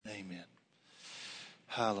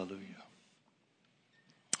Hallelujah.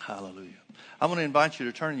 Hallelujah. I'm going to invite you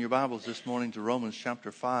to turn in your Bibles this morning to Romans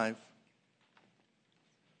chapter 5.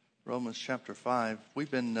 Romans chapter 5.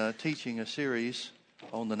 We've been teaching a series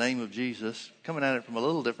on the name of Jesus, coming at it from a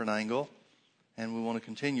little different angle, and we want to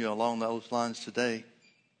continue along those lines today,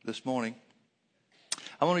 this morning.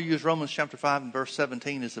 I want to use Romans chapter 5 and verse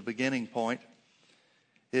 17 as the beginning point.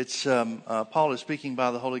 It's Paul is speaking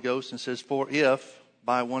by the Holy Ghost and says, "For if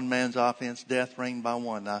by one man's offense death reigned by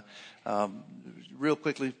one." Now, real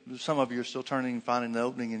quickly, some of you are still turning and finding the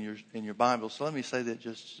opening in your Bible. So let me say that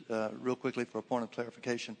just real quickly for a point of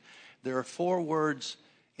clarification. There are 4 words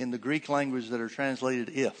in the Greek language that are translated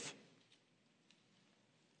 "if."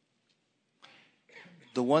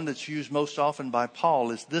 The one that's used most often by Paul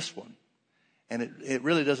is this one. And it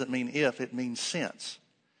really doesn't mean if, it means since.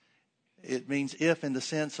 It means if in the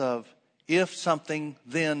sense of if something,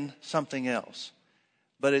 then something else.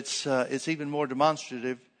 But it's even more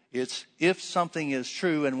demonstrative. It's if something is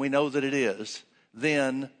true and we know that it is,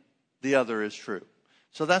 then the other is true.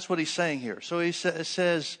 So that's what he's saying here. So he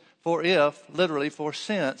says, for if, literally, for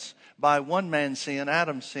since by one man's sin,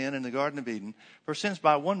 Adam's sin in the Garden of Eden, for since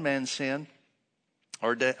by one man's sin,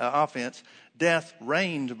 or offense, death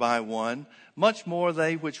reigned by one, much more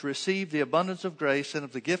they which receive the abundance of grace and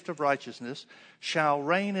of the gift of righteousness shall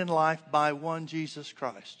reign in life by one Jesus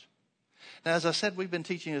Christ. Now, as I said, we've been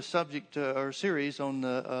teaching a subject or series on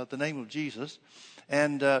the name of Jesus.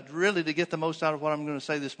 And really, to get the most out of what I'm going to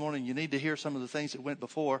say this morning, you need to hear some of the things that went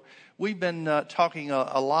before. We've been talking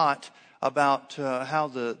a lot about how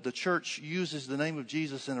the church uses the name of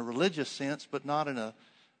Jesus in a religious sense, but not in a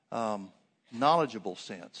knowledgeable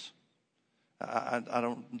sense.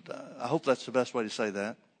 I hope that's the best way to say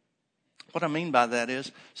that. What I mean by that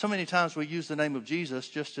is, so many times we use the name of Jesus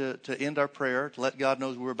just to end our prayer, to let God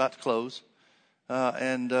know we're about to close.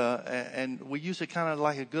 And we use it kind of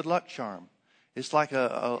like a good luck charm. It's like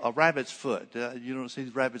a rabbit's foot. You don't see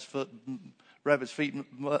rabbit's feet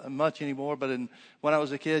much anymore, but when I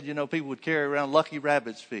was a kid, people would carry around lucky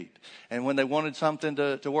rabbit's feet. And when they wanted something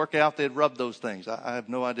to work out, they'd rub those things. I have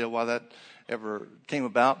no idea why that ever came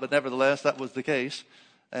about, but nevertheless, that was the case.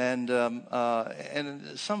 And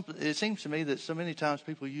it seems to me that so many times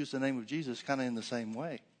people use the name of Jesus kind of in the same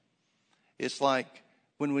way. It's like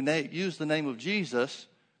when we use the name of Jesus,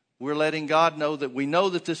 we're letting God know that we know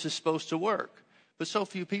that this is supposed to work. But so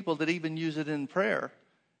few people that even use it in prayer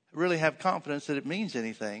really have confidence that it means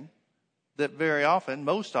anything, that very often,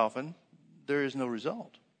 most often, there is no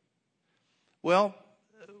result. Well,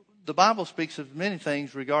 the Bible speaks of many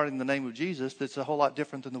things regarding the name of Jesus that's a whole lot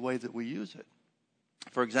different than the way that we use it.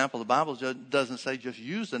 For example, the Bible doesn't say just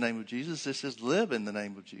use the name of Jesus. It says live in the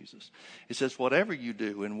name of Jesus. It says whatever you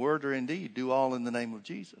do, in word or in deed, do all in the name of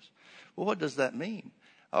Jesus. Well, what does that mean?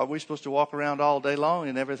 Are we supposed to walk around all day long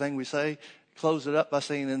and everything we say, close it up by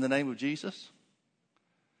saying in the name of Jesus?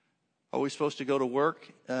 Are we supposed to go to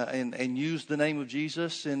work and use the name of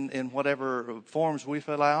Jesus in whatever forms we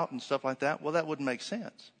fill out and stuff like that? Well, that wouldn't make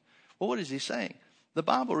sense. Well, what is he saying? The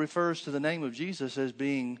Bible refers to the name of Jesus as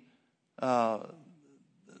being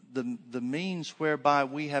the means whereby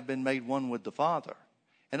we have been made one with the Father.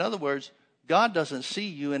 In other words, God doesn't see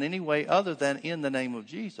you in any way other than in the name of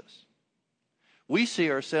Jesus. We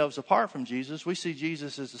see ourselves apart from Jesus. We see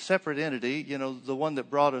Jesus as a separate entity, the one that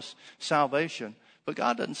brought us salvation. But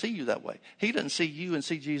God doesn't see you that way. He doesn't see you and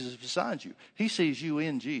see Jesus beside you. He sees you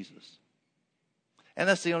in Jesus. And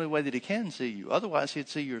that's the only way that he can see you. Otherwise, he'd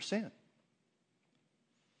see your sin.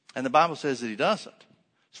 And the Bible says that he doesn't,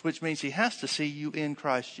 which means he has to see you in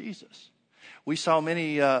Christ Jesus. We saw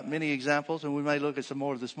many examples, and we may look at some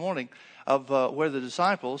more this morning, of where the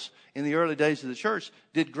disciples in the early days of the church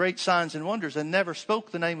did great signs and wonders and never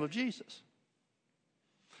spoke the name of Jesus.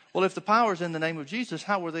 Well, if the power is in the name of Jesus,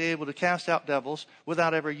 how were they able to cast out devils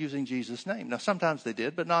without ever using Jesus' name? Now, sometimes they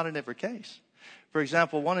did, but not in every case. For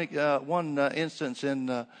example, one instance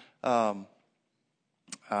in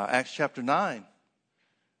Acts chapter 9,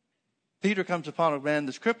 Peter comes upon a man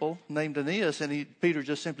that's crippled named Aeneas, and Peter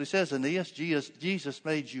just simply says, "Aeneas, Jesus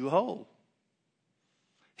made you whole."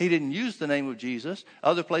 He didn't use the name of Jesus.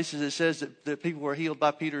 Other places it says that people were healed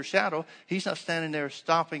by Peter's shadow. He's not standing there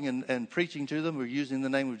stopping and preaching to them or using the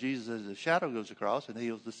name of Jesus as the shadow goes across and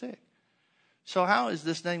heals the sick. So how is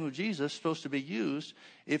this name of Jesus supposed to be used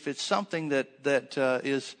if it's something that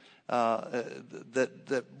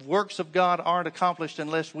works of God aren't accomplished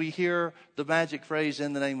unless we hear the magic phrase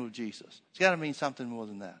in the name of Jesus? It's got to mean something more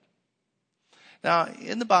than that. Now,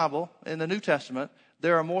 in the Bible, in the New Testament,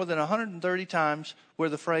 there are more than 130 times where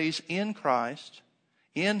the phrase in Christ,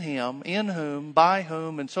 in him, in whom, by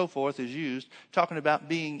whom, and so forth is used, talking about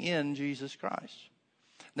being in Jesus Christ.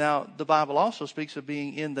 Now, the Bible also speaks of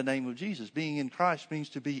being in the name of Jesus. Being in Christ means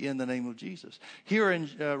to be in the name of Jesus. Here in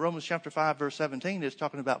Romans chapter 5, verse 17, it's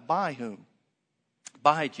talking about by whom?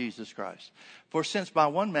 By Jesus Christ. For since by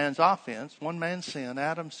one man's offense, one man's sin,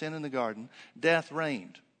 Adam's sin in the garden, death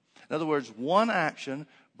reigned. In other words, one action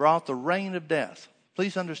brought the reign of death.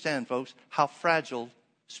 Please understand, folks, how fragile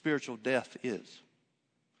spiritual death is.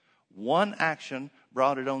 One action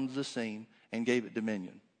brought it onto the scene and gave it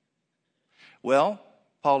dominion. Well,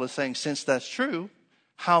 Paul is saying, since that's true,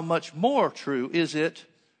 how much more true is it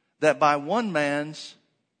that by one man's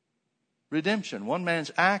redemption, one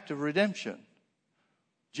man's act of redemption,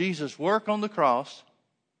 Jesus' work on the cross,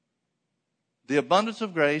 the abundance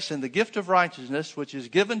of grace and the gift of righteousness which is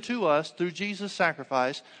given to us through Jesus'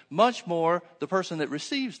 sacrifice, much more the person that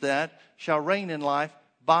receives that shall reign in life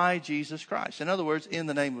by Jesus Christ. In other words, in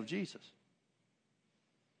the name of Jesus.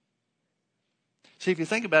 See, if you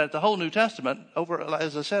think about it, the whole New Testament,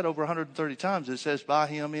 as I said, over 130 times, it says by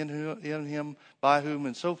him, in him, by whom,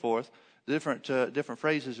 and so forth. Different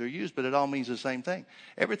phrases are used, but it all means the same thing.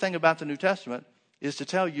 Everything about the New Testament is to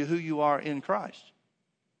tell you who you are in Christ.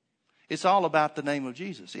 It's all about the name of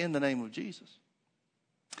Jesus, in the name of Jesus.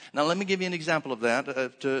 Now, let me give you an example of that,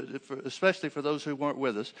 especially for those who weren't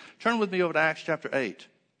with us. Turn with me over to Acts chapter 8.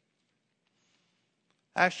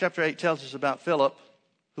 Acts chapter 8 tells us about Philip,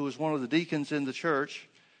 who was one of the deacons in the church.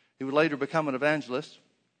 He would later become an evangelist.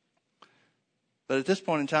 But at this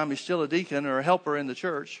point in time, he's still a deacon or a helper in the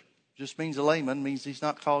church. Just means a layman, means he's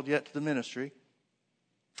not called yet to the ministry.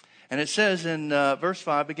 And it says in verse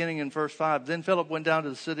 5, beginning in verse 5, then Philip went down to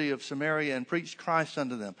the city of Samaria and preached Christ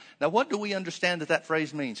unto them. Now, what do we understand that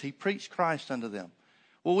phrase means? He preached Christ unto them.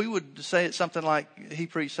 Well, we would say it's something like he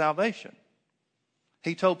preached salvation.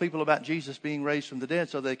 He told people about Jesus being raised from the dead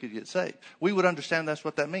so they could get saved. We would understand that's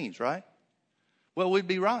what that means, right? Well, we'd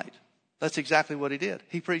be right. That's exactly what he did.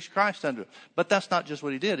 He preached Christ unto them. But that's not just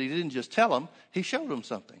what he did. He didn't just tell them. He showed them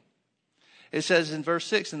something. It says in verse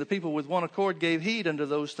 6, and the people with one accord gave heed unto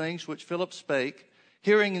those things which Philip spake,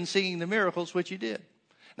 hearing and seeing the miracles which he did.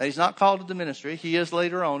 Now, he's not called to the ministry. He is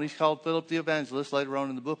later on. He's called Philip the evangelist later on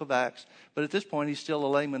in the book of Acts. But at this point, he's still a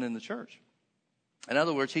layman in the church. In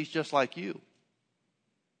other words, he's just like you.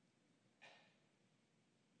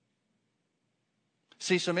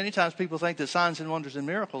 See, so many times people think that signs and wonders and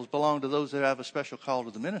miracles belong to those that have a special call to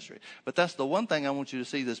the ministry. But that's the one thing I want you to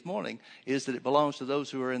see this morning, is that it belongs to those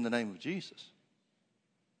who are in the name of Jesus.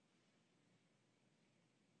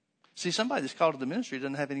 See, somebody that's called to the ministry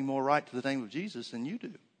doesn't have any more right to the name of Jesus than you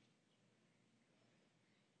do.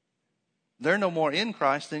 They're no more in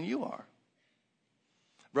Christ than you are.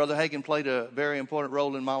 Brother Hagin played a very important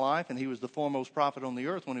role in my life, and he was the foremost prophet on the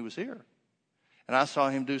earth when he was here. And I saw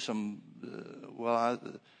him do some,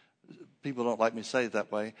 people don't like me to say it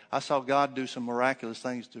that way. I saw God do some miraculous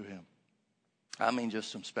things through him. I mean,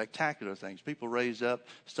 just some spectacular things. People raised up,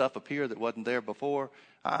 stuff appeared that wasn't there before.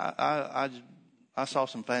 I saw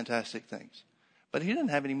some fantastic things. But he didn't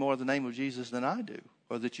have any more of the name of Jesus than I do,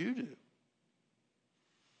 or that you do.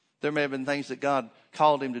 There may have been things that God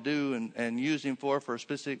called him to do and used him for a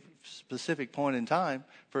specific point in time,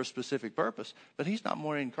 for a specific purpose. But he's not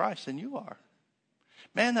more in Christ than you are.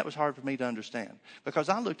 Man, that was hard for me to understand, because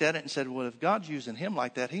I looked at it and said, well, if God's using him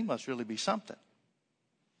like that, he must really be something.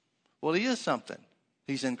 Well, he is something.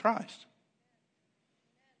 He's in Christ.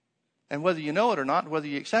 And whether you know it or not, whether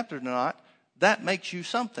you accept it or not, that makes you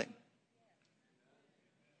something.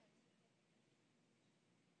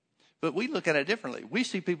 But we look at it differently. We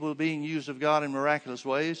see people being used of God in miraculous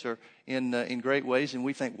ways or in great ways, and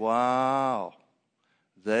we think, wow,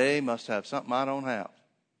 they must have something I don't have.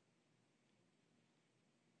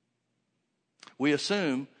 We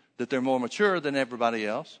assume that they're more mature than everybody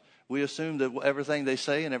else. We assume that everything they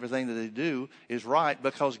say and everything that they do is right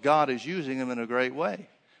because God is using them in a great way.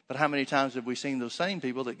 But how many times have we seen those same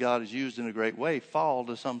people that God has used in a great way fall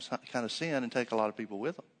to some kind of sin and take a lot of people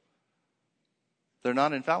with them? They're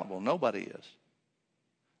not infallible. Nobody is.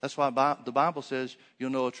 That's why the Bible says you'll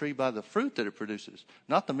know a tree by the fruit that it produces,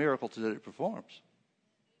 not the miracles that it performs.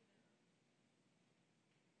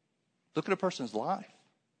 Look at a person's life.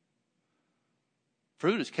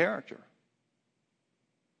 Fruit is character.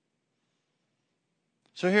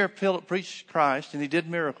 So here Philip preached Christ and he did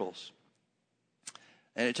miracles.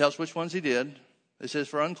 And it tells which ones he did. It says,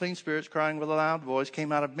 for unclean spirits crying with a loud voice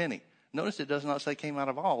came out of many. Notice it does not say came out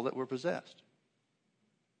of all that were possessed.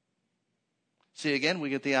 See, again, we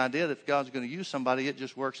get the idea that if God's going to use somebody, it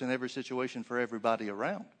just works in every situation for everybody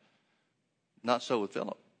around. Not so with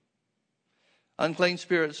Philip. Unclean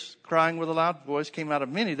spirits crying with a loud voice came out of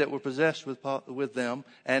many that were possessed with them,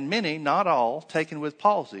 and many, not all, taken with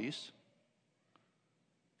palsies,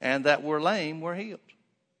 and that were lame were healed.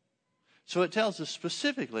 So it tells us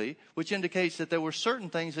specifically, which indicates that there were certain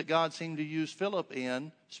things that God seemed to use Philip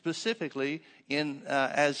in, specifically in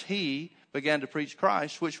as he began to preach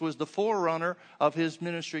Christ, which was the forerunner of his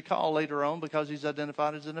ministry call later on, because he's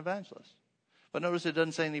identified as an evangelist. But notice it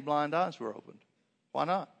doesn't say any blind eyes were opened. Why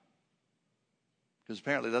not? Because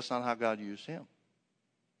apparently that's not how God used him.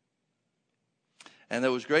 And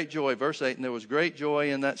there was great joy, verse 8, and there was great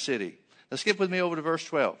joy in that city. Now skip with me over to verse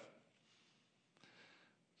 12.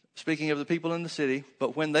 Speaking of the people in the city,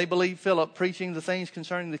 but when they believed Philip preaching the things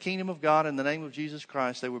concerning the kingdom of God in the name of Jesus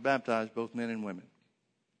Christ, they were baptized, both men and women.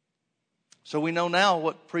 So we know now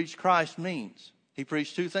what preach Christ means. He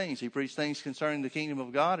preached two things. He preached things concerning the kingdom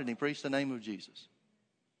of God, and he preached the name of Jesus.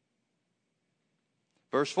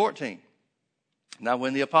 Verse 14. Now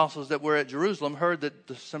when the apostles that were at Jerusalem heard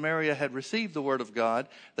that Samaria had received the word of God,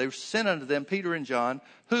 they sent unto them Peter and John,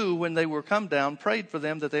 who, when they were come down, prayed for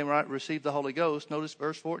them that they might receive the Holy Ghost. Notice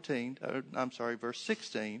verse 16.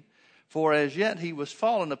 For as yet he was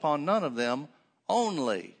fallen upon none of them,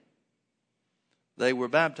 only they were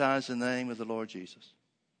baptized in the name of the Lord Jesus.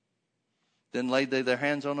 Then laid they their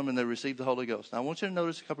hands on them, and they received the Holy Ghost. Now I want you to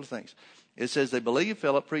notice a couple of things. It says they believed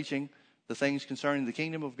Philip preaching the things concerning the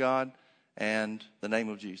kingdom of God and the name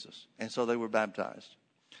of Jesus. And so they were baptized.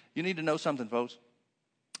 You need to know something, folks.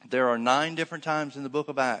 There are 9 different times in the book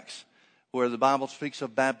of Acts where the Bible speaks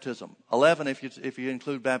of baptism. 11 if you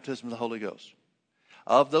include baptism of the Holy Ghost.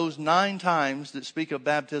 Of those 9 times that speak of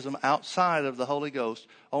baptism outside of the Holy Ghost,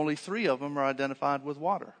 only 3 of them are identified with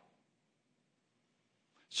water.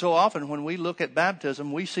 So often when we look at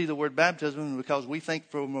baptism, we see the word baptism because we think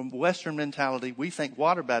from a Western mentality, we think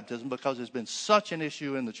water baptism because it's been such an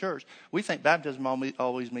issue in the church. We think baptism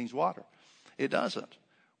always means water. It doesn't.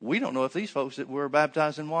 We don't know if these folks that were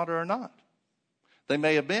baptized in water or not. They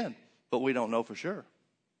may have been, but we don't know for sure.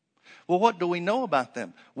 Well, what do we know about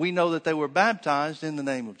them? We know that they were baptized in the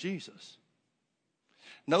name of Jesus.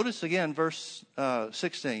 Notice again verse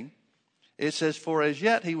 16. It says, for as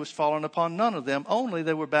yet he was fallen upon none of them, only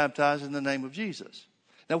they were baptized in the name of Jesus.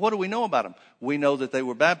 Now what do we know about them? We know that they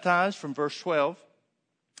were baptized from verse 12.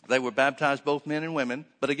 They were baptized, both men and women.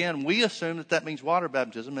 But again, we assume that that means water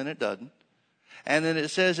baptism, and it doesn't. And then it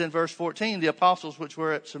says in verse 14, the apostles which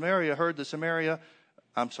were at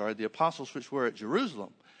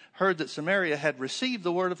Jerusalem heard that Samaria had received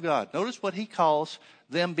the word of God. Notice what he calls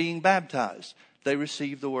them being baptized. They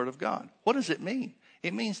received the word of God. What does it mean?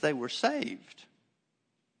 It means they were saved.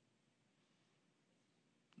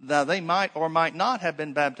 Now, they might or might not have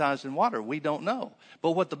been baptized in water. We don't know.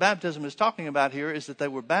 But what the baptism is talking about here is that they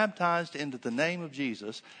were baptized into the name of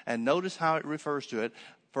Jesus. And notice how it refers to it.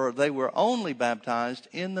 For they were only baptized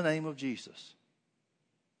in the name of Jesus.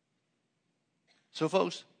 So,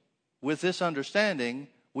 folks, with this understanding,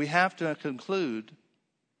 we have to conclude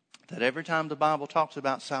that every time the Bible talks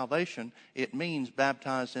about salvation, it means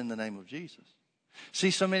baptized in the name of Jesus.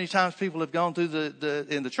 See, so many times people have gone through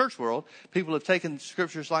in the church world, people have taken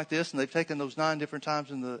scriptures like this, and they've taken those 9 different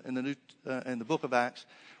times in the book of Acts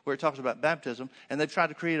where it talks about baptism, and they've tried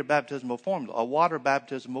to create a baptismal formula, a water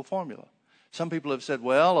baptismal formula. Some people have said,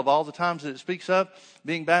 well, of all the times that it speaks of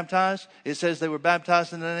being baptized, it says they were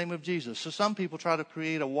baptized in the name of Jesus. So some people try to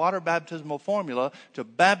create a water baptismal formula to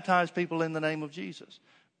baptize people in the name of Jesus.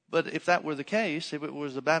 But if that were the case, if it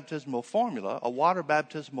was a baptismal formula, a water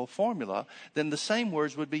baptismal formula, then the same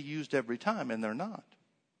words would be used every time, and they're not.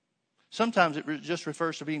 Sometimes it just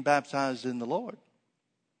refers to being baptized in the Lord.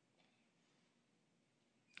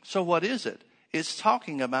 So what is it? It's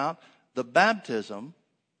talking about the baptism.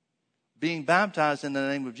 Being baptized in the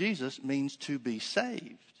name of Jesus means to be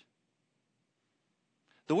saved.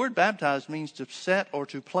 The word baptized means to set or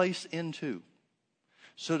to place into.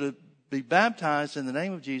 So to be baptized in the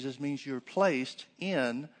name of Jesus means you're placed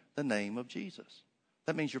in the name of Jesus.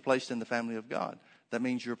 That means you're placed in the family of God. That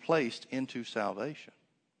means you're placed into salvation.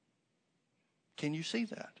 Can you see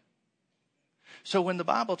that? So when the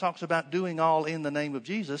Bible talks about doing all in the name of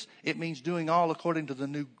Jesus, it means doing all according to the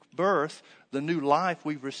new birth, the new life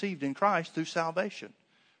we've received in Christ through salvation.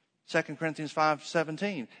 2 Corinthians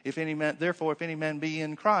 5:17. Therefore, if any man be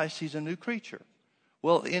in Christ, he's a new creature.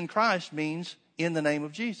 Well, in Christ means in the name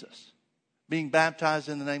of Jesus. Being baptized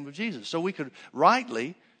in the name of Jesus. So we could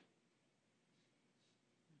rightly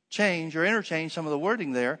change or interchange some of the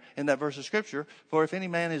wording there in that verse of Scripture. For if any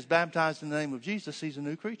man is baptized in the name of Jesus, he's a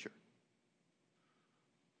new creature.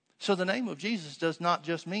 So the name of Jesus does not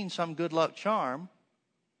just mean some good luck charm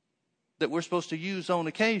that we're supposed to use on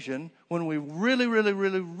occasion when we really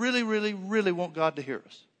want God to hear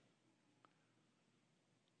us.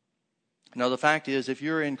 Now, the fact is, if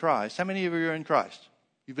you're in Christ, how many of you are in Christ?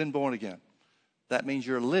 You've been born again. That means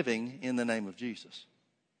you're living in the name of Jesus.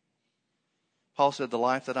 Paul said, the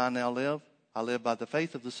life that I now live, I live by the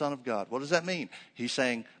faith of the Son of God. What does that mean? He's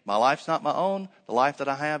saying, my life's not my own. The life that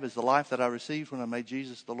I have is the life that I received when I made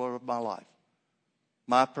Jesus the Lord of my life.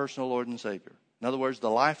 My personal Lord and Savior. In other words, the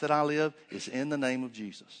life that I live is in the name of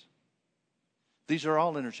Jesus. These are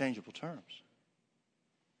all interchangeable terms.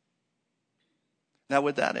 Now,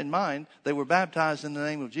 with that in mind, they were baptized in the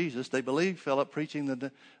name of Jesus. They believed Philip preaching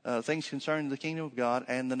the things concerning the kingdom of God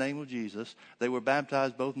and the name of Jesus. They were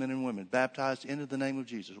baptized, both men and women, baptized into the name of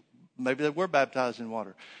Jesus. Maybe they were baptized in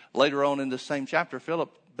water. Later on in this same chapter,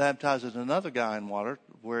 Philip baptizes another guy in water,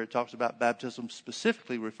 where it talks about baptism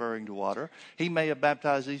specifically referring to water. He may have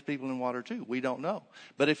baptized these people in water too. We don't know.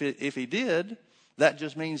 But if he did, that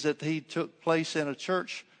just means that he took place in a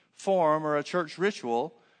church form or a church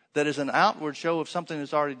ritual that is an outward show of something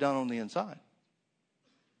that's already done on the inside.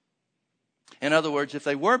 In other words, if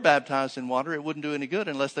they were baptized in water, it wouldn't do any good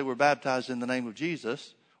unless they were baptized in the name of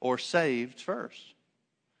Jesus or saved first.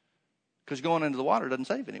 Because going into the water doesn't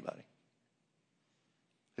save anybody.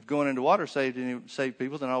 If going into water saved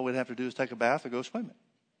people, then all we'd have to do is take a bath or go swimming.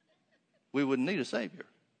 We wouldn't need a Savior.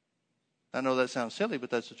 I know that sounds silly, but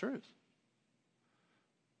that's the truth.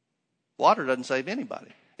 Water doesn't save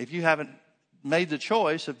anybody. If you haven't made the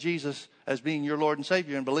choice of Jesus as being your Lord and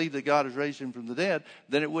Savior and believe that God has raised him from the dead,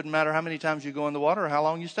 then it wouldn't matter how many times you go in the water or how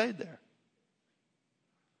long you stayed there.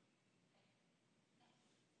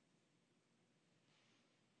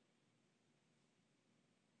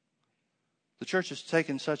 The church has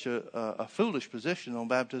taken such a foolish position on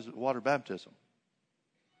water baptism.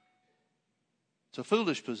 It's a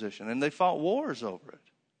foolish position, and they fought wars over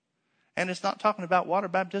it. And it's not talking about water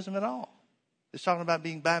baptism at all. It's talking about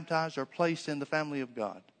being baptized or placed in the family of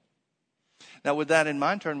God. Now, with that in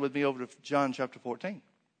mind, turn with me over to John chapter 14.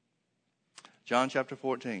 John chapter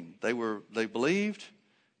 14. They believed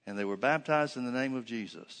and they were baptized in the name of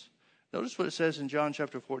Jesus. Notice what it says in John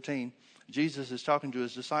chapter 14. Jesus is talking to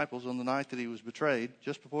his disciples on the night that he was betrayed,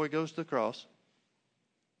 just before he goes to the cross.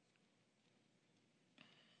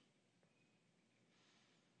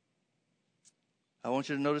 I want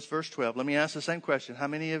you to notice verse 12. Let me ask the same question. How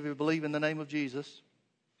many of you believe in the name of Jesus?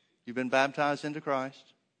 You've been baptized into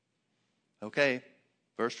Christ. Okay.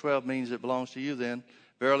 Verse 12 means it belongs to you then.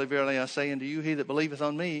 Verily, verily, I say unto you, he that believeth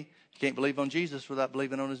on me, you can't believe on Jesus without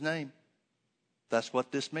believing on his name. That's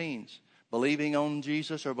what this means. Believing on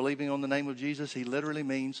Jesus or believing on the name of Jesus, he literally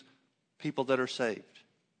means people that are saved.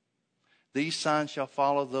 These signs shall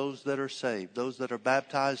follow those that are saved, those that are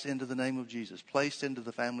baptized into the name of Jesus, placed into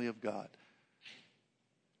the family of God.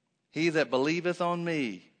 He that believeth on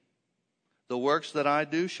me, the works that I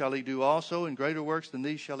do shall he do also, and greater works than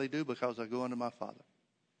these shall he do, because I go unto my Father.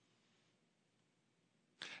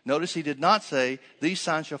 Notice he did not say, these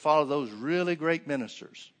signs shall follow those really great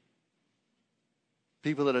ministers.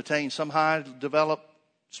 People that attain some high developed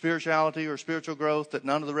spirituality or spiritual growth that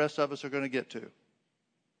none of the rest of us are going to get to.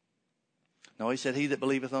 No, he said, he that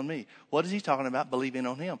believeth on me. What is he talking about? Believing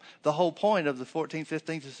on him. The whole point of the 14th,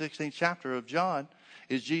 15th, and 16th chapter of John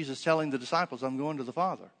is Jesus telling the disciples, I'm going to the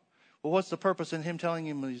Father. Well, what's the purpose in him telling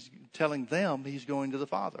them he's going to the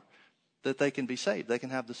Father? That they can be saved. They can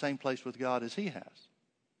have the same place with God as he has.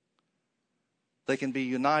 They can be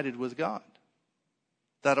united with God.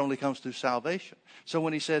 That only comes through salvation. So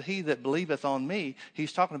when he said, he that believeth on me,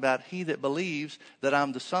 he's talking about he that believes that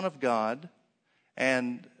I'm the Son of God,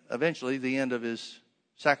 and eventually the end of his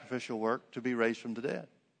sacrificial work to be raised from the dead.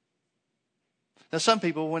 Now, some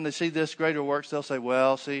people, when they see this greater works, they'll say,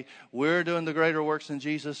 well, see, we're doing the greater works than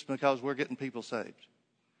Jesus because we're getting people saved.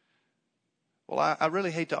 Well, I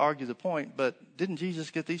really hate to argue the point, but didn't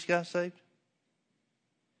Jesus get these guys saved?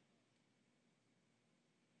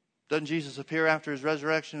 Doesn't Jesus appear after his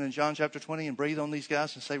resurrection in John chapter 20 and breathe on these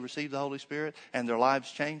guys and say, receive the Holy Spirit, and their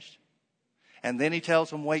lives changed? And then he tells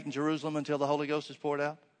them, wait in Jerusalem until the Holy Ghost is poured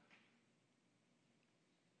out?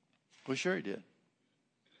 Well, sure he did.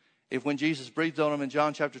 If when Jesus breathed on them in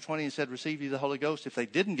John chapter 20 and said, receive ye the Holy Ghost, if they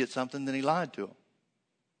didn't get something, then he lied to them.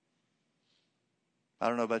 I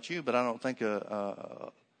don't know about you, but I don't think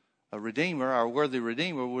a redeemer, our worthy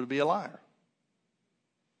redeemer, would be a liar.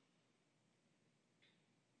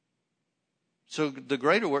 So the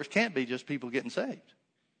greater works can't be just people getting saved.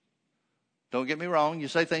 Don't get me wrong. You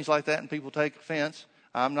say things like that and people take offense.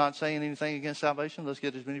 I'm not saying anything against salvation. Let's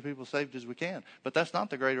get as many people saved as we can. But that's not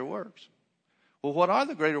the greater works. Well, what are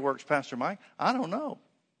the greater works, Pastor Mike? I don't know.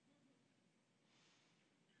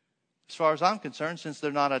 As far as I'm concerned, since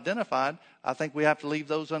they're not identified, I think we have to leave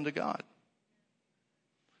those unto God.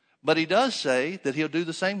 But he does say that he'll do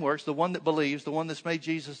the same works. The one that believes, the one that's made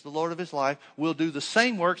Jesus the Lord of his life, will do the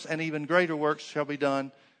same works, and even greater works shall be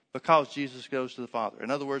done because Jesus goes to the Father.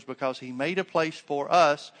 In other words, because he made a place for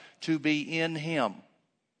us to be in him.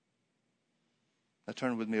 Now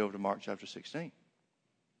turn with me over to Mark chapter 16.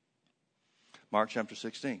 Mark chapter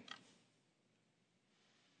 16.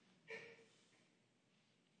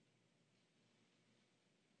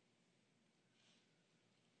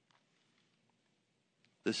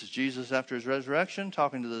 This is Jesus after his resurrection,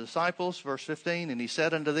 talking to the disciples, verse 15. And he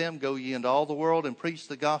said unto them, Go ye into all the world and preach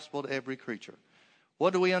the gospel to every creature.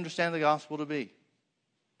 What do we understand the gospel to be?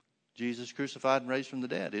 Jesus crucified and raised from the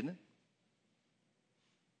dead, isn't it?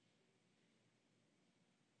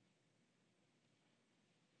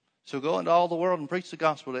 So go into all the world and preach the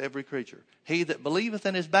gospel to every creature. He that believeth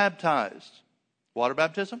and is baptized. Water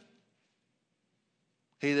baptism?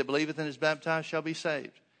 He that believeth and is baptized shall be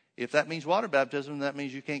saved. If that means water baptism, that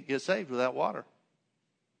means you can't get saved without water.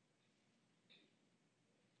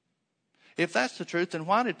 If that's the truth, then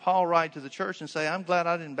why did Paul write to the church and say, I'm glad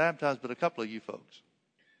I didn't baptize but a couple of you folks?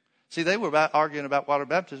 See, they were arguing about water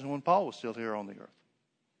baptism when Paul was still here on the earth.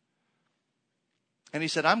 And he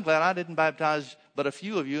said, I'm glad I didn't baptize but a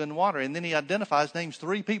few of you in water. And then he names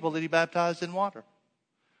 3 people that he baptized in water.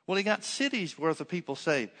 Well, he got cities worth of people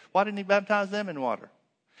saved. Why didn't he baptize them in water?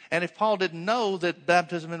 And if Paul didn't know that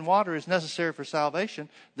baptism in water is necessary for salvation,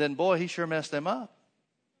 then boy, he sure messed them up.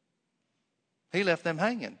 He left them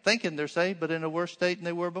hanging, thinking they're saved, but in a worse state than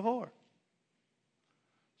they were before.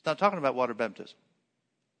 It's not talking about water baptism.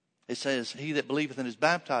 It says, he that believeth and is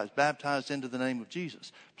baptized, baptized into the name of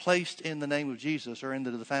Jesus. Placed in the name of Jesus, or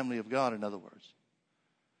into the family of God, in other words.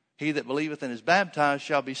 He that believeth and is baptized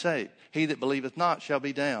shall be saved. He that believeth not shall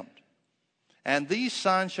be damned. And these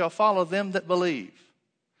signs shall follow them that believe.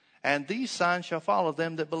 And these signs shall follow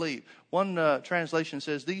them that believe. One translation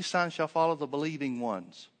says, these signs shall follow the believing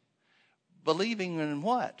ones. Believing in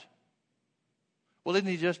what? Well,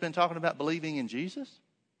 hadn't he just been talking about believing in Jesus?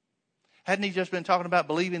 Hadn't he just been talking about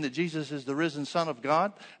believing that Jesus is the risen Son of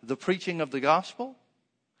God? The preaching of the gospel?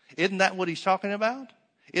 Isn't that what he's talking about?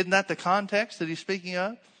 Isn't that the context that he's speaking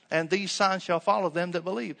of? And these signs shall follow them that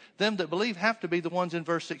believe. Them that believe have to be the ones in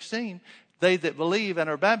verse 16. They that believe and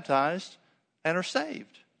are baptized and are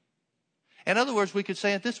saved. In other words, we could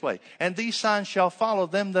say it this way. And these signs shall follow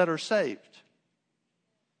them that are saved.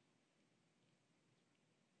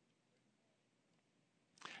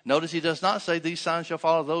 Notice he does not say these signs shall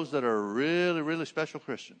follow those that are really, really special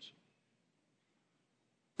Christians.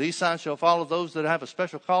 These signs shall follow those that have a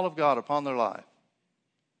special call of God upon their life.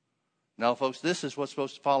 Now, folks, this is what's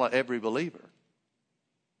supposed to follow every believer.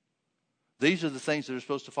 These are the things that are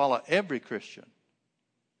supposed to follow every Christian.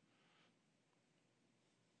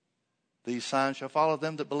 These signs shall follow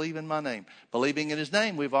them that believe in my name. Believing in his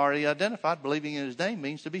name, we've already identified. Believing in his name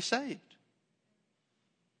means to be saved.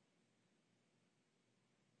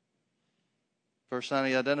 First sign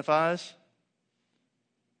he identifies,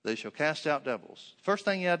 they shall cast out devils. First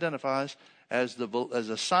thing he identifies as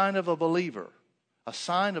a sign of a believer, a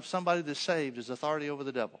sign of somebody that's saved, is authority over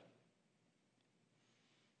the devil.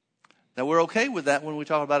 Now, we're okay with that when we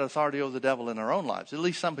talk about authority over the devil in our own lives. At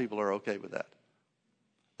least some people are okay with that.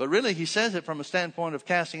 But really, he says it from a standpoint of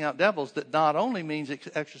casting out devils that not only means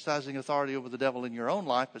exercising authority over the devil in your own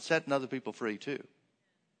life, but setting other people free too.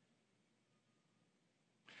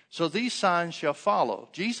 So these signs shall follow.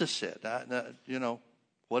 Jesus said,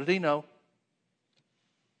 what did he know?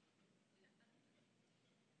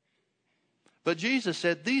 But Jesus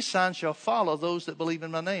said, these signs shall follow those that believe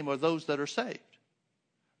in my name, or those that are saved.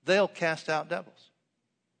 They'll cast out devils.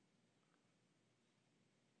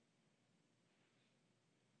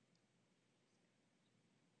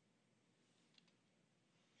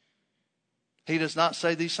 He does not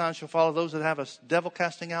say these signs shall follow those that have a devil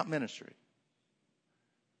casting out ministry.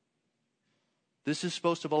 This is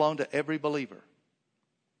supposed to belong to every believer.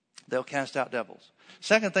 They'll cast out devils.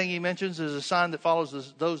 Second thing he mentions is a sign that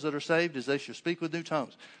follows those that are saved is they shall speak with new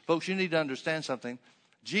tongues. Folks, you need to understand something.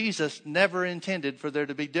 Jesus never intended for there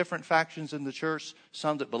to be different factions in the church,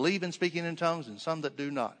 some that believe in speaking in tongues and some that do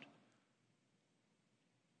not.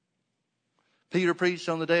 Peter preached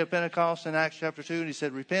on the day of Pentecost in Acts chapter 2, and he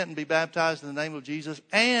said, repent and be baptized in the name of Jesus,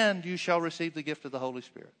 and you shall receive the gift of the Holy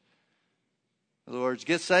Spirit. In other words,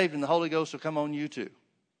 get saved and the Holy Ghost will come on you too.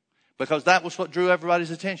 Because that was what drew everybody's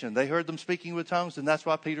attention. They heard them speaking with tongues, and that's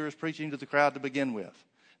why Peter is preaching to the crowd to begin with.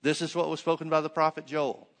 This is what was spoken by the prophet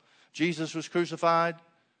Joel. Jesus was crucified.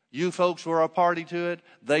 You folks were a party to it.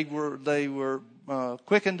 They were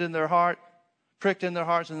quickened in their heart. pricked in their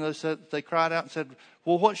hearts, and they cried out and said,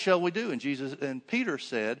 well, what shall we do? And Peter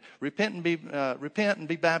said, repent and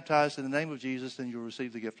be baptized in the name of Jesus, and you'll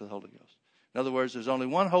receive the gift of the Holy Ghost. In other words, there's only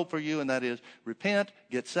one hope for you, and that is repent,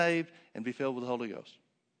 get saved, and be filled with the Holy Ghost.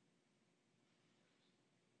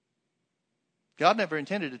 God never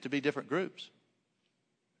intended it to be different groups.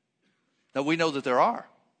 Now, we know that there are.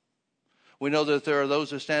 We know that there are those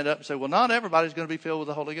who stand up and say, well, not everybody's going to be filled with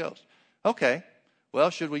the Holy Ghost. Okay. Well,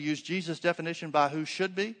 should we use Jesus' definition by who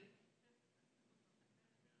should be?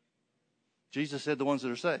 Jesus said the ones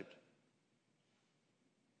that are saved.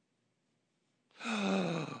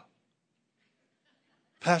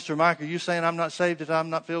 Pastor Mike, are you saying I'm not saved if I'm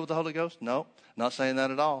not filled with the Holy Ghost? No, not saying that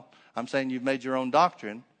at all. I'm saying you've made your own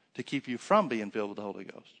doctrine to keep you from being filled with the Holy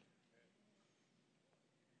Ghost.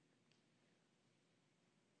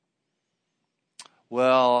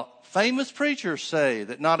 Well, famous preachers say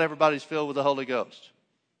that not everybody's filled with the Holy Ghost.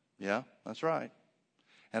 Yeah, that's right.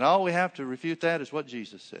 And all we have to refute that is what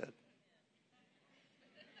Jesus said.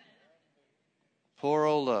 Poor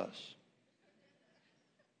old us.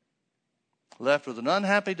 Left with an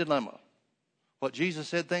unhappy dilemma. What Jesus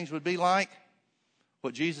said things would be like,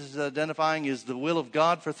 what Jesus is identifying is the will of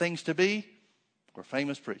God for things to be, or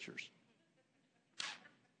famous preachers.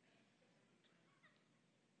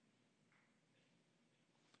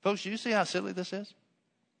 Folks, do you see how silly this is?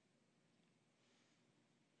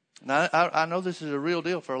 Now, I know this is a real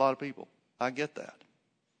deal for a lot of people. I get that.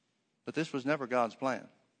 But this was never God's plan.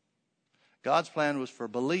 God's plan was for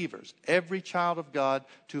believers, every child of God,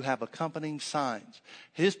 to have accompanying signs.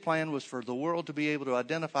 His plan was for the world to be able to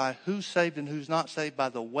identify who's saved and who's not saved by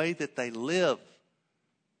the way that they live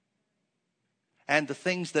and the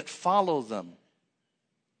things that follow them.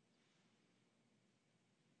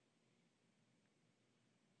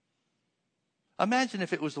 Imagine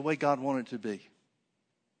if it was the way God wanted it to be.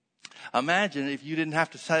 Imagine if you didn't have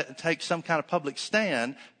to take some kind of public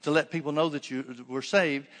stand to let people know that you were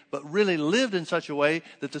saved, but really lived in such a way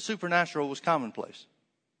that the supernatural was commonplace.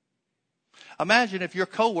 Imagine if your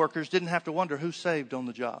coworkers didn't have to wonder who's saved on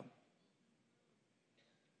the job.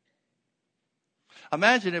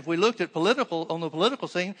 Imagine if we looked at on the political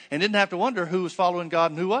scene and didn't have to wonder who was following God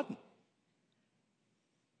and who wasn't.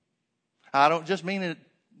 I don't just mean in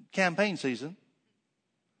campaign season,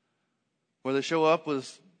 where they show up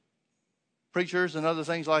with preachers and other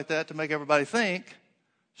things like that to make everybody think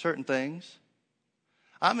certain things.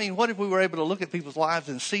 I mean, what if we were able to look at people's lives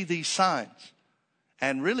and see these signs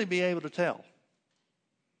and really be able to tell?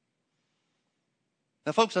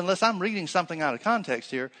 Now, folks, unless I'm reading something out of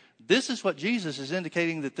context here, this is what Jesus is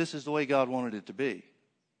indicating, that this is the way God wanted it to be.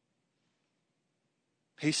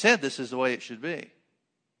 He said this is the way it should be.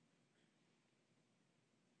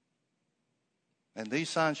 And these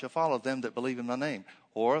signs shall follow them that believe in my name,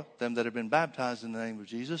 or them that have been baptized in the name of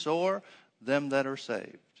Jesus, or them that are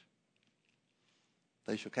saved.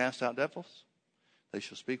 They shall cast out devils. They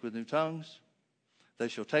shall speak with new tongues. They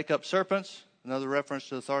shall take up serpents. Another reference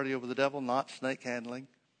to authority over the devil, not snake handling.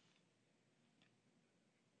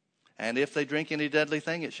 And if they drink any deadly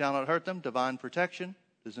thing, it shall not hurt them. Divine protection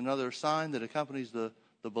is another sign that accompanies the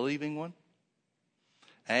believing one.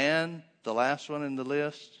 And the last one in the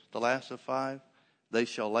list, the last of 5, they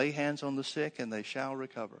shall lay hands on the sick and they shall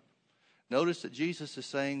recover. Notice that Jesus is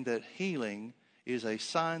saying that healing is a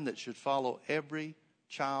sign that should follow every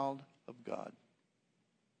child of God.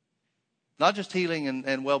 Not just healing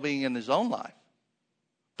and well-being in his own life.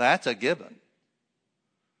 That's a given.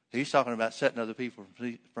 He's talking about setting other people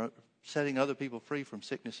free from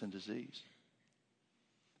sickness and disease.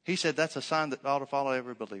 He said that's a sign that ought to follow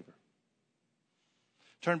every believer.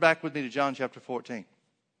 Turn back with me to John chapter 14.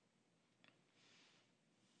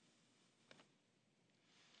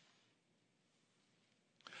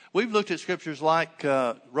 We've looked at scriptures like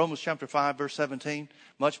Romans chapter 5, verse 17.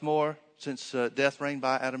 Much more, since death reigned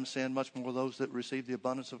by Adam's sin, much more those that receive the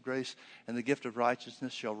abundance of grace and the gift of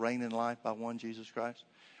righteousness shall reign in life by one Jesus Christ.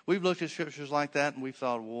 We've looked at scriptures like that and we've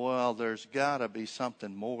thought, well, there's got to be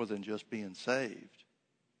something more than just being saved.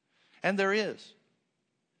 And there is.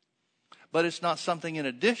 But it's not something in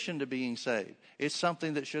addition to being saved. It's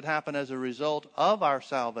something that should happen as a result of our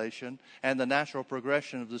salvation and the natural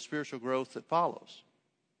progression of the spiritual growth that follows.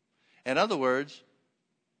 In other words,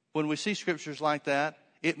 when we see scriptures like that,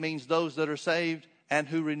 it means those that are saved and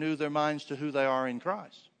who renew their minds to who they are in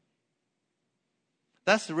Christ.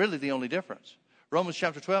 That's really the only difference. Romans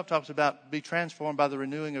chapter 12 talks about be transformed by the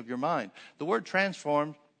renewing of your mind. The word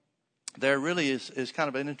transformed there really is kind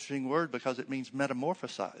of an interesting word because it means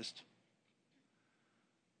metamorphosized.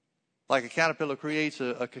 Like a caterpillar creates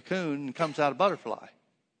a cocoon and comes out a butterfly.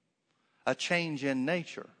 A change in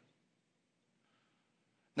nature.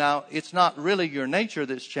 Now, it's not really your nature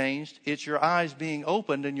that's changed. It's your eyes being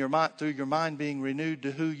opened and your mind, through your mind being renewed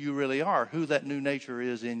to who you really are, who that new nature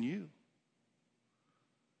is in you.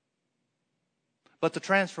 But the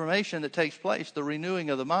transformation that takes place, the renewing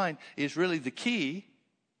of the mind, is really the key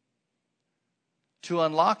to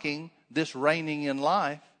unlocking this reigning in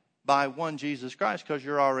life by one Jesus Christ, because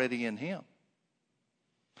you're already in Him.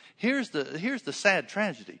 Here's the sad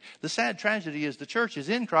tragedy. The sad tragedy is the church is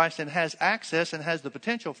in Christ and has access and has the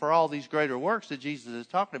potential for all these greater works that Jesus is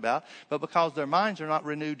talking about. But because their minds are not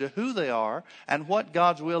renewed to who they are and what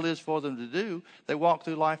God's will is for them to do, they walk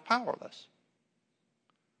through life powerless.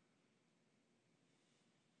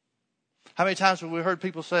 How many times have we heard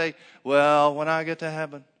people say, well, when I get to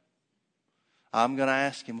heaven, I'm going to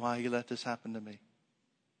ask Him why He let this happen to me.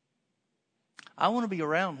 I want to be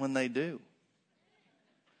around when they do.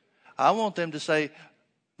 I want them to say,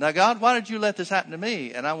 now God, why did you let this happen to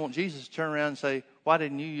me? And I want Jesus to turn around and say, why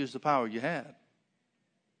didn't you use the power you had?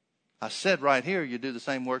 I said right here, you do the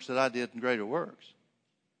same works that I did and greater works.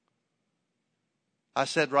 I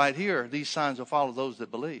said right here, these signs will follow those that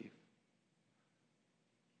believe.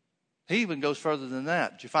 He even goes further than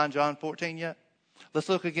that. Did you find John 14 yet? Let's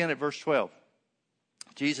look again at verse 12.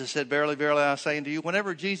 Jesus said, verily, verily, I say unto you.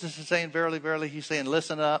 Whenever Jesus is saying verily, verily, He's saying,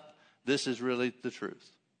 listen up. This is really the truth.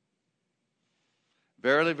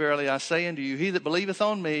 Verily, verily, I say unto you, he that believeth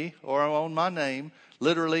on me, or on my name,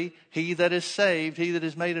 literally, he that is saved, he that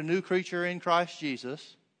is made a new creature in Christ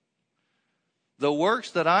Jesus, the works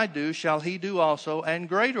that I do shall he do also, and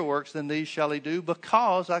greater works than these shall he do,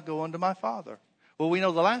 because I go unto my Father. Well, we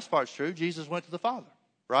know the last part's true. Jesus went to the Father,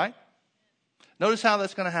 right? Notice how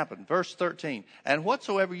that's going to happen. Verse 13. And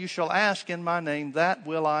whatsoever you shall ask in my name, that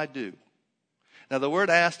will I do. Now, the word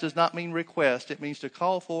ask does not mean request. It means to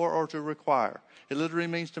call for or to require. It literally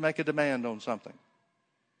means to make a demand on something.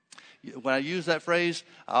 When I use that phrase,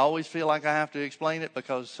 I always feel like I have to explain it,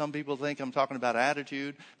 because some people think I'm talking about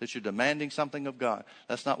attitude, that you're demanding something of God.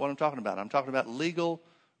 That's not what I'm talking about. I'm talking about legal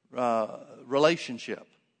relationship.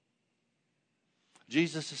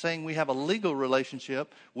 Jesus is saying we have a legal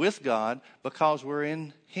relationship with God because we're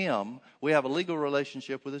in Him. We have a legal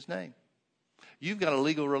relationship with His name. You've got a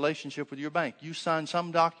legal relationship with your bank. You sign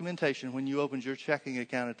some documentation when you opened your checking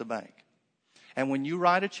account at the bank. And when you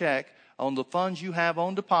write a check on the funds you have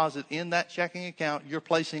on deposit in that checking account, you're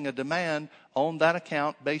placing a demand on that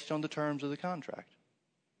account based on the terms of the contract.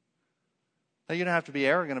 Now, you don't have to be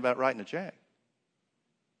arrogant about writing a check.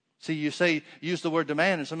 See, use the word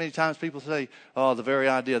demand, and so many times people say, oh, the very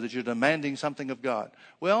idea that you're demanding something of God.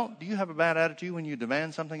 Well, do you have a bad attitude when you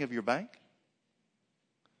demand something of your bank?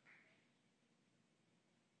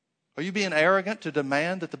 Are you being arrogant to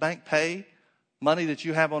demand that the bank pay money that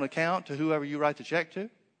you have on account to whoever you write the check to?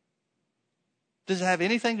 Does it have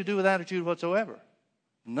anything to do with attitude whatsoever?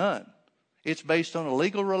 None. It's based on a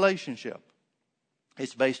legal relationship.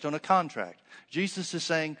 It's based on a contract. Jesus is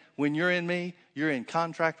saying, when you're in me, you're in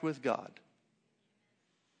contract with God.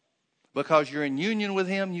 Because you're in union with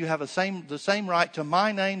Him, you have the same right to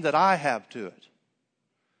my name that I have to it.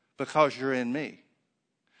 Because you're in me.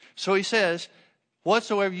 So He says,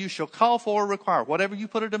 whatsoever you shall call for or require, whatever you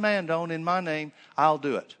put a demand on in my name, I'll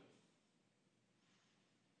do it.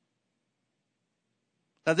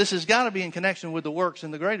 Now, this has got to be in connection with the works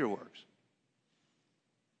and the greater works.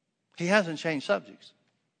 He hasn't changed subjects.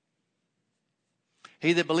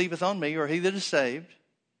 He that believeth on me, or he that is saved,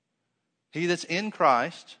 he that's in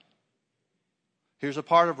Christ, here's a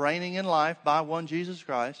part of reigning in life by one Jesus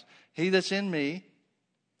Christ. He that's in me,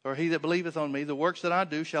 or he that believeth on me, the works that I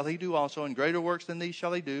do shall he do also, and greater works than these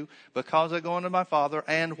shall he do, because I go unto my Father.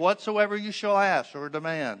 And whatsoever you shall ask or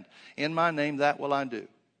demand in my name, that will I do.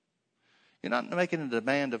 You're not making a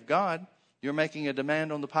demand of God. You're making a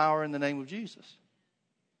demand on the power in the name of Jesus.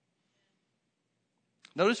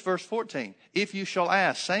 Notice verse 14. If you shall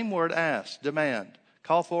ask, same word ask, demand,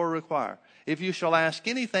 call for or require. If you shall ask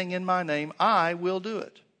anything in my name, I will do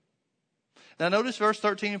it. Now notice verse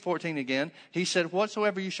 13 and 14 again. He said,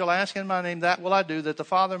 whatsoever you shall ask in my name, that will I do, that the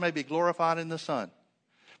Father may be glorified in the Son.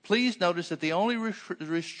 Please notice that the only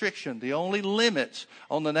restriction, the only limits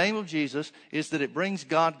on the name of Jesus is that it brings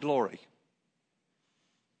God glory.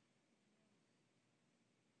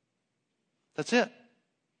 That's it.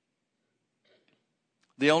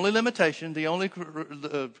 The only limitation, the only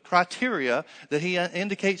criteria that he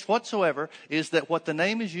indicates whatsoever is that what the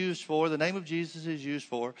name is used for, the name of Jesus is used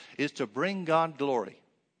for, is to bring God glory.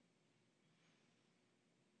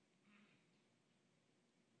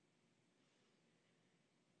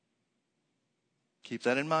 Keep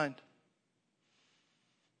that in mind.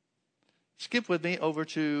 Skip with me over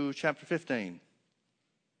to chapter 15.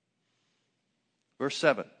 Verse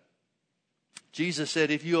 7. Jesus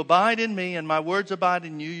said, if you abide in me and my words abide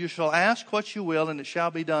in you, you shall ask what you will and it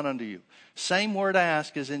shall be done unto you. Same word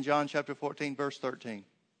ask is in John chapter 14, verse 13.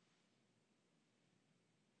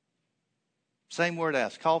 Same word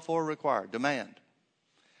ask. Call for, require, demand.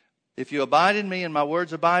 If you abide in me and my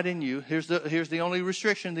words abide in you, here's the only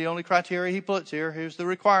restriction, the only criteria he puts here. Here's the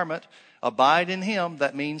requirement. Abide in him.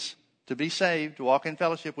 That means to be saved, walk in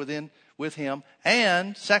fellowship with him.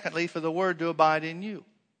 And secondly, for the word to abide in you.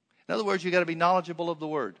 In other words, you've got to be knowledgeable of the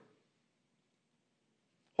word.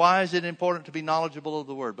 Why is it important to be knowledgeable of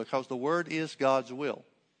the word? Because the word is God's will.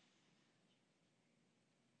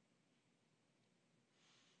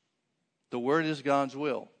 The word is God's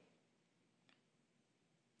will.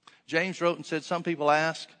 James wrote and said, some people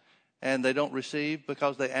ask and they don't receive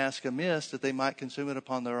because they ask amiss that they might consume it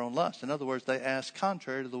upon their own lust. In other words, they ask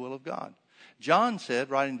contrary to the will of God. John said,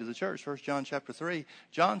 writing to the church, 1 John chapter 3,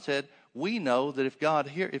 John said, we know that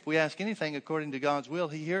if we ask anything according to God's will,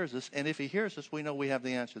 he hears us. And if he hears us, we know we have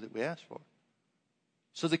the answer that we ask for.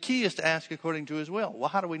 So the key is to ask according to his will. Well,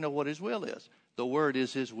 how do we know what his will is? The word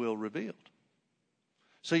is his will revealed.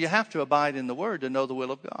 So you have to abide in the word to know the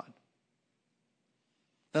will of God.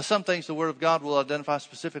 Now, some things the word of God will identify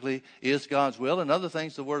specifically is God's will, and other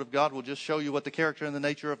things the word of God will just show you what the character and the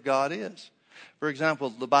nature of God is. For example,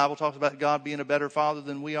 the Bible talks about God being a better father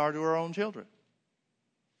than we are to our own children.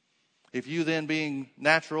 If you then, being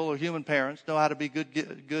natural or human parents, know how to be give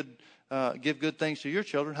good things to your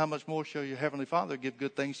children, how much more shall your heavenly Father give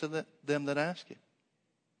good things to them that ask him?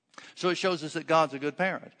 So it shows us that God's a good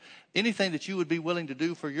parent. Anything that you would be willing to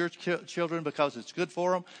do for your children because it's good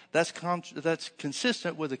for them, that's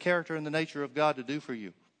consistent with the character and the nature of God to do for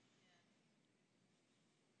you.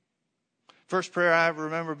 First prayer I ever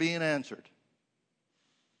remember being answered.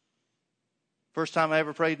 First time I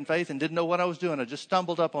ever prayed in faith and didn't know what I was doing. I just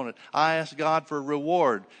stumbled up on it. I asked God for a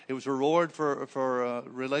reward. It was a reward for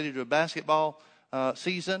related to a basketball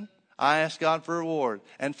season. I asked God for a reward.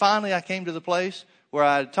 And finally I came to the place where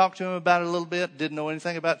I talked to him about it a little bit, didn't know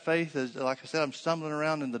anything about faith. Like I said, I'm stumbling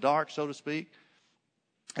around in the dark, so to speak.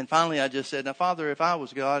 And finally I just said, now, Father, if I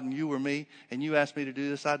was God and you were me and you asked me to do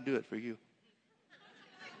this, I'd do it for you.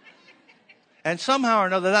 And somehow or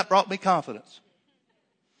another, that brought me confidence.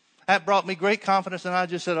 That brought me great confidence, and I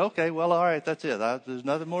just said, okay, well, all right, that's it. There's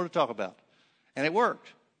nothing more to talk about. And it worked.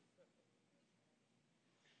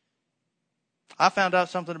 I found out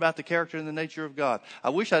something about the character and the nature of God. I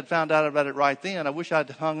wish I'd found out about it right then. I wish I'd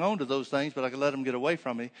hung on to those things, but I could let them get away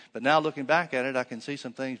from me. But now looking back at it, I can see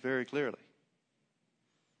some things very clearly.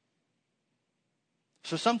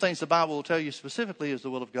 So some things the Bible will tell you specifically is the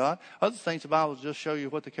will of God. Other things the Bible will just show you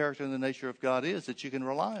what the character and the nature of God is that you can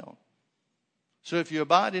rely on. So if you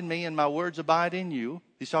abide in me and my words abide in you,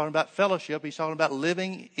 he's talking about fellowship. He's talking about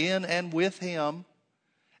living in and with him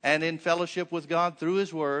and in fellowship with God through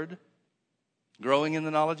his word, growing in the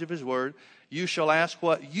knowledge of his word. You shall ask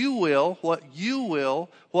what you will,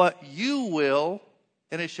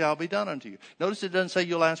 and it shall be done unto you. Notice it doesn't say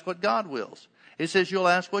you'll ask what God wills. It says you'll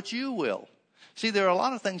ask what you will. See, there are a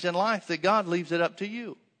lot of things in life that God leaves it up to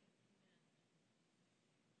you.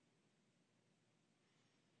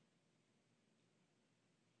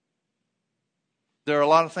 There are a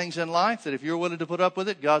lot of things in life that if you're willing to put up with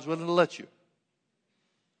it, God's willing to let you.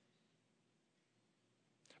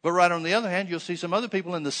 But right on the other hand, you'll see some other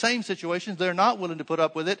people in the same situations, they're not willing to put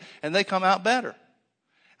up with it, and they come out better.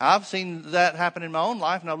 I've seen that happen in my own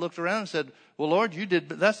life, and I've looked around and said, well, Lord,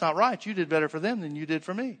 that's not right. You did better for them than you did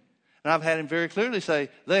for me. And I've had him very clearly say,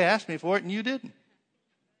 they asked me for it and you didn't.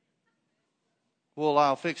 Well,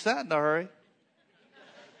 I'll fix that in a hurry.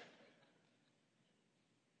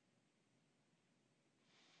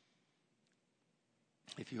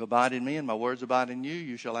 If you abide in me and my words abide in you,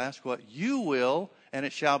 you shall ask what you will, and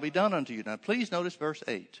it shall be done unto you. Now, please notice verse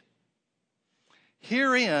 8.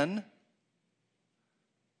 Herein,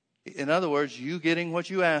 in other words, you getting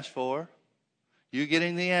what you asked for, you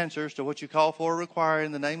getting the answers to what you call for or require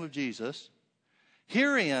in the name of Jesus,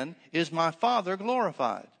 herein is my Father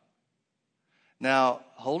glorified. Now,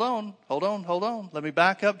 hold on. Let me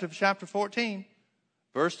back up to chapter 14.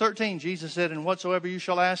 Verse 13, Jesus said, and whatsoever you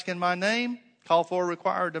shall ask in my name, call for,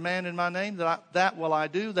 require, or demand in my name, that will I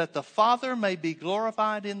do, that the Father may be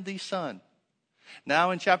glorified in the Son.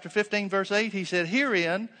 Now in chapter 15, verse 8, he said,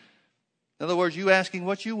 herein, in other words, you asking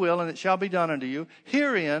what you will, and it shall be done unto you.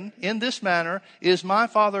 Herein, in this manner, is my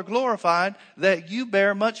Father glorified, that you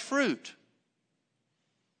bear much fruit.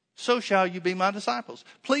 So shall you be my disciples.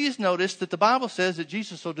 Please notice that the Bible says that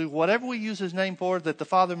Jesus will do whatever we use his name for, that the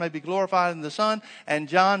Father may be glorified in the Son. And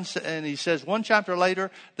he says one chapter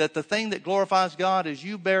later that the thing that glorifies God is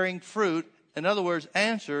you bearing fruit in other words,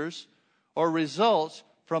 answers or results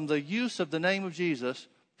from the use of the name of Jesus,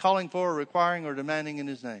 calling for, requiring, or demanding in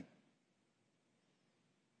his name.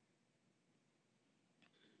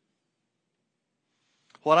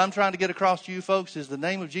 What I'm trying to get across to you folks is the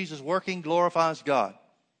name of Jesus working glorifies God.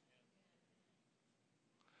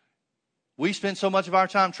 We spend so much of our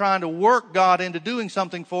time trying to work God into doing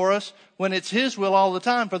something for us when it's his will all the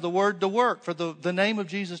time for the word to work, for the name of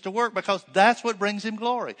Jesus to work, because that's what brings him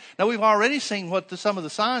glory. Now, we've already seen what some of the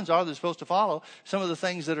signs are that are supposed to follow, some of the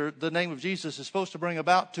things that are the name of Jesus is supposed to bring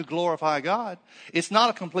about to glorify God. It's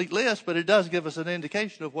not a complete list, but it does give us an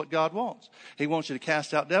indication of what God wants. He wants you to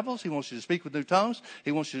cast out devils. He wants you to speak with new tongues.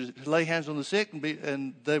 He wants you to lay hands on the sick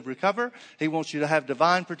and they recover. He wants you to have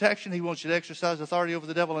divine protection. He wants you to exercise authority over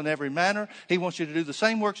the devil in every manner. He wants you to do the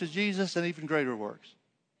same works as Jesus and even greater works.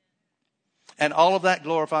 And all of that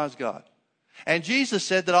glorifies God. And Jesus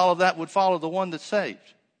said that all of that would follow the one that's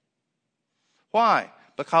saved. Why?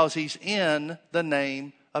 Because he's in the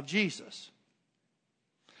name of Jesus.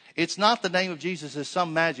 It's not the name of Jesus as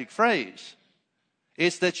some magic phrase.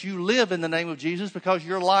 It's that you live in the name of Jesus because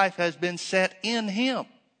your life has been set in him.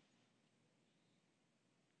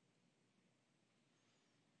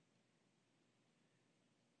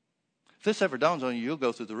 If this ever dawns on you, you'll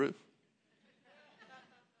go through the roof.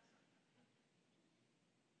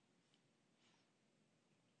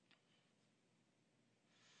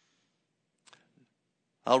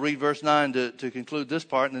 I'll read verse 9 to conclude this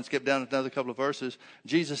part and then skip down another couple of verses.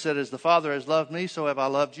 Jesus said, as the Father has loved me, so have I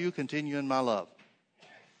loved you. Continue in my love.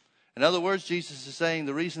 In other words, Jesus is saying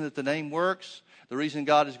the reason that the name works, the reason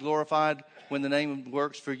God is glorified when the name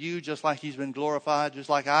works for you, just like he's been glorified, just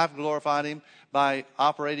like I've glorified him by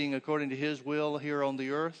operating according to his will here on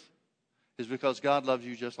the earth, is because God loves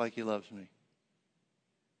you just like he loves me.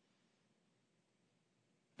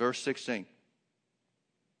 Verse 16.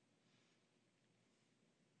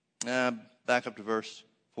 Back up to verse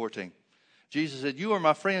 14. Jesus said, you are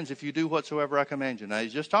my friends if you do whatsoever I command you. Now, he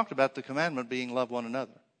just talked about the commandment being love one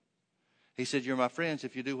another. He said, you're my friends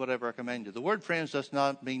if you do whatever I command you. The word friends does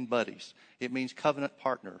not mean buddies. It means covenant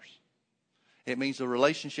partners. It means the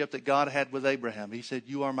relationship that God had with Abraham. He said,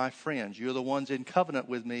 you are my friends. You're the ones in covenant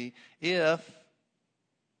with me if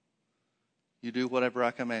you do whatever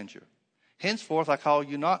I command you. Henceforth I call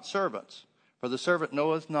you not servants, for the servant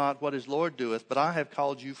knoweth not what his Lord doeth, but I have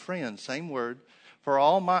called you friends. Same word. For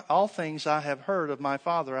all things I have heard of my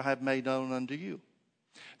Father I have made known unto you.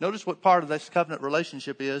 Notice what part of this covenant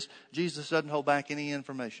relationship is. Jesus doesn't hold back any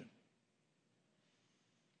information.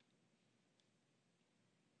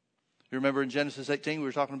 You remember in Genesis 18, we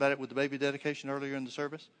were talking about it with the baby dedication earlier in the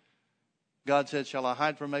service? God said, shall I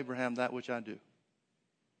hide from Abraham that which I do?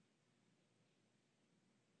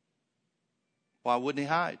 Why wouldn't he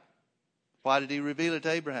hide? Why did he reveal it to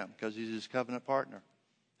Abraham? Because he's his covenant partner.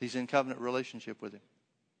 He's in covenant relationship with him.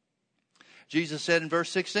 Jesus said in verse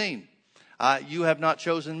 16, you have not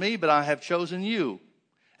chosen me, but I have chosen you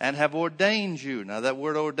and have ordained you. Now that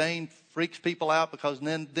word ordained freaks people out because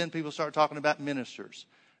then people start talking about ministers.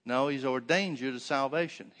 No, he's ordained you to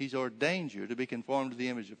salvation. He's ordained you to be conformed to the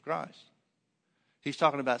image of Christ. He's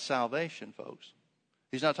talking about salvation, folks.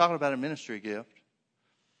 He's not talking about a ministry gift.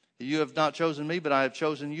 You have not chosen me, but I have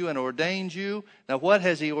chosen you and ordained you. Now, what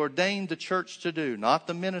has he ordained the church to do? Not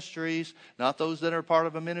the ministries, not those that are part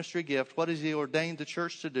of a ministry gift. What has he ordained the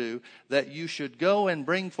church to do? That you should go and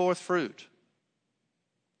bring forth fruit.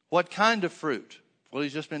 What kind of fruit? Well,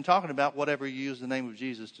 he's just been talking about whatever you use the name of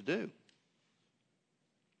Jesus to do.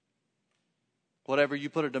 Whatever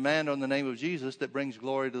you put a demand on the name of Jesus that brings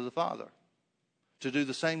glory to the Father. To do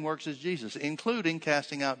the same works as Jesus, including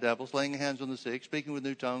casting out devils, laying hands on the sick, speaking with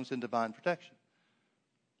new tongues, and divine protection.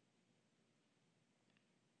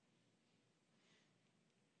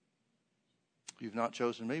 You've not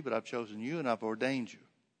chosen me, but I've chosen you, and I've ordained you.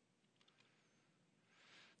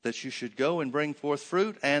 That you should go and bring forth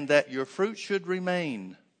fruit, and that your fruit should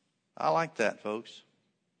remain. I like that, folks.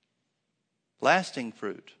 Lasting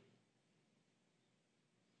fruit.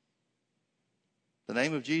 The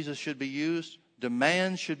name of Jesus should be used.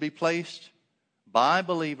 Demands should be placed by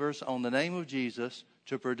believers on the name of Jesus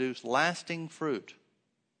to produce lasting fruit.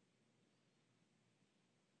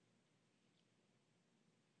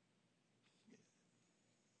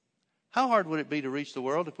 How hard would it be to reach the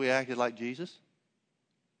world if we acted like Jesus?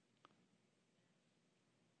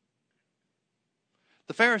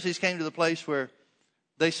 The Pharisees came to the place where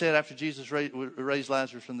they said after Jesus raised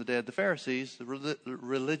Lazarus from the dead, the Pharisees, the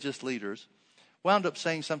religious leaders, wound up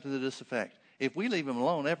saying something to this effect. If we leave him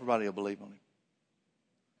alone, everybody will believe on him.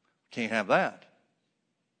 Can't have that.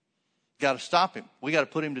 Got to stop him. We got to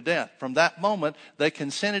put him to death. From that moment, they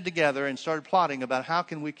consented together and started plotting about how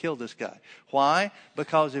can we kill this guy. Why?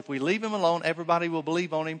 Because if we leave him alone, everybody will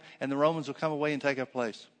believe on him and the Romans will come away and take our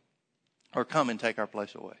place. Or come and take our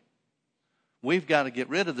place away. We've got to get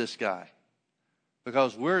rid of this guy.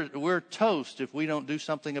 Because we're toast if we don't do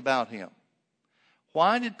something about him.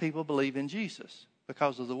 Why did people believe in Jesus?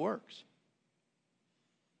 Because of the works.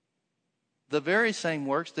 The very same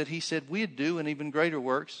works that he said we'd do, and even greater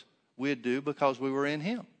works we'd do because we were in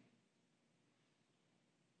him.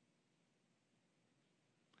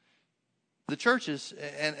 The churches,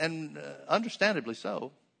 and understandably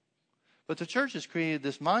so, but the church has created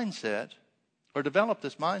this mindset, or developed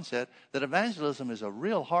this mindset, that evangelism is a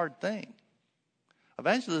real hard thing.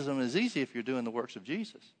 Evangelism is easy if you're doing the works of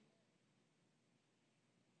Jesus.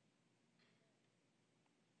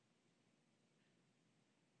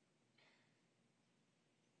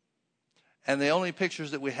 And the only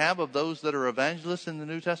pictures that we have of those that are evangelists in the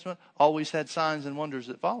New Testament always had signs and wonders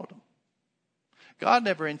that followed them. God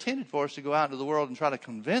never intended for us to go out into the world and try to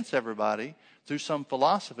convince everybody through some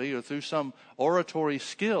philosophy or through some oratory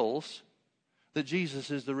skills that Jesus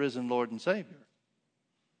is the risen Lord and Savior.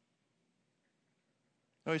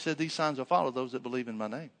 No, he said, these signs will follow those that believe in my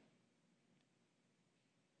name.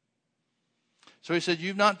 So he said,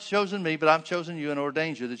 you've not chosen me, but I've chosen you and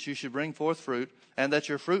ordained you that you should bring forth fruit and that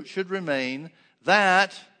your fruit should remain.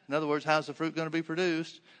 That, in other words, how's the fruit going to be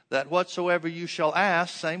produced? That whatsoever you shall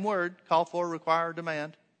ask, same word, call for, require,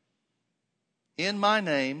 demand, in my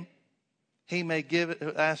name, he may give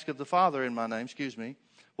it, ask of the Father in my name,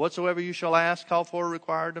 Whatsoever you shall ask, call for,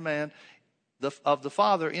 require, demand, of the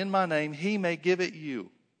Father in my name, he may give it you.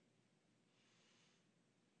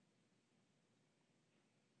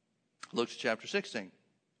 Luke chapter 16.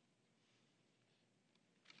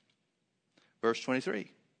 Verse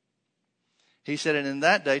 23. He said, and in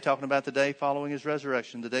that day, talking about the day following his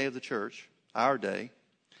resurrection, the day of the church, our day,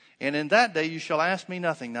 and in that day you shall ask me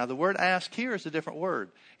nothing. Now the word ask here is a different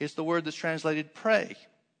word. It's the word that's translated pray.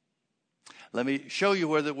 Let me show you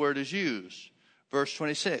where the word is used. Verse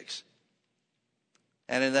 26.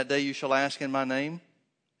 And in that day you shall ask in my name,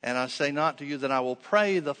 and I say not to you that I will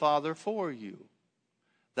pray the Father for you.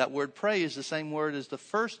 That word pray is the same word as the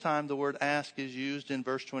first time the word ask is used in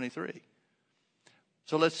verse 23.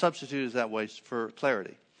 So let's substitute it that way for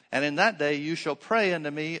clarity. And in that day you shall pray unto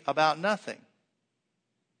me about nothing.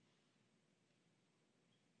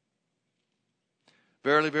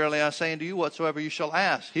 Verily, verily, I say unto you, whatsoever you shall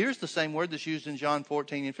ask. Here's the same word that's used in John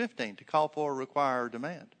 14 and 15, to call for, require, or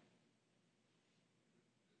demand.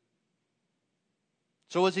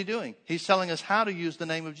 So what's he doing? He's telling us how to use the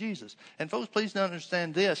name of Jesus. And folks, please don't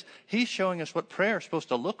understand this. He's showing us what prayer is supposed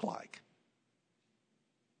to look like.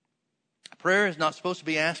 Prayer is not supposed to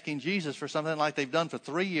be asking Jesus for something like they've done for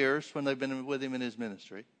 3 years when they've been with him in his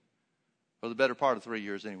ministry. Or the better part of 3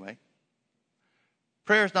 years anyway.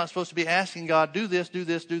 Prayer is not supposed to be asking God, do this, do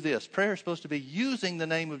this, do this. Prayer is supposed to be using the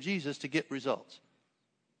name of Jesus to get results.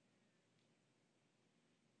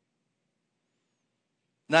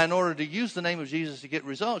 Now, in order to use the name of Jesus to get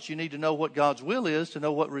results, you need to know what God's will is to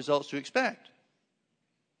know what results to expect.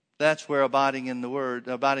 That's where abiding in the Word,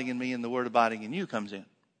 abiding in me and the Word abiding in you comes in.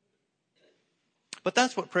 But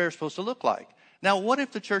that's what prayer is supposed to look like. Now, what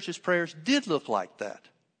if the church's prayers did look like that?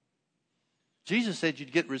 Jesus said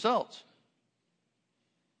you'd get results.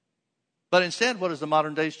 But instead, what does the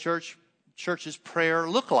modern day church's prayer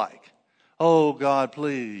look like? Oh, God,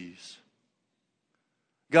 please.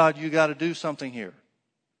 God, you got to do something here.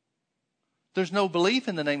 There's no belief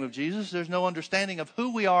in the name of Jesus. There's no understanding of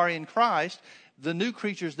who we are in Christ, the new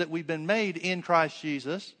creatures that we've been made in Christ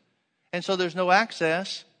Jesus. And so there's no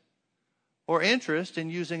access or interest in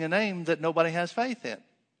using a name that nobody has faith in.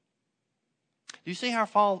 Do you see how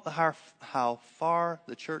far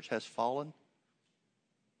the church has fallen?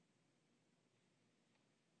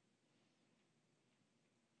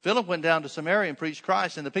 Philip went down to Samaria and preached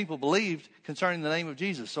Christ, and the people believed concerning the name of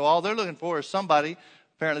Jesus. So all they're looking for is somebody.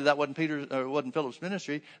 Apparently that wasn't Philip's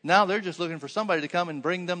ministry. Now they're just looking for somebody to come and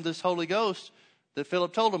bring them this Holy Ghost that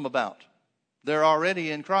Philip told them about. They're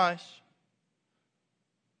already in Christ.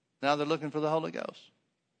 Now they're looking for the Holy Ghost.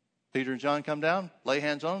 Peter and John come down, lay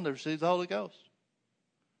hands on them, they receive the Holy Ghost.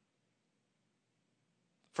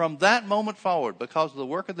 From that moment forward, because of the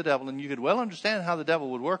work of the devil, and you could well understand how the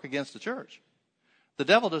devil would work against the church. The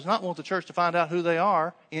devil does not want the church to find out who they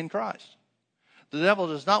are in Christ. The devil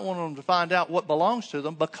does not want them to find out what belongs to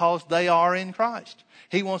them because they are in Christ.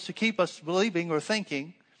 He wants to keep us believing or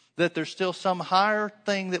thinking that there's still some higher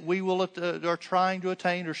thing that we are trying to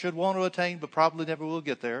attain or should want to attain, but probably never will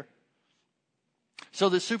get there. So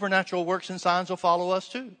that supernatural works and signs will follow us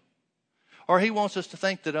too. Or he wants us to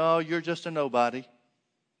think that, oh, you're just a nobody.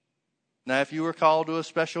 Now, if you were called to a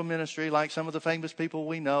special ministry like some of the famous people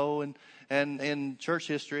we know and in church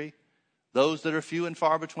history, those that are few and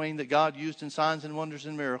far between that God used in signs and wonders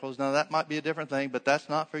and miracles, now that might be a different thing, but that's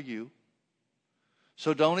not for you.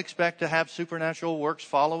 So don't expect to have supernatural works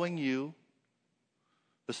following you.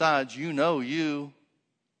 Besides, you know you.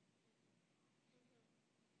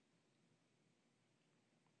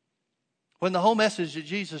 When the whole message that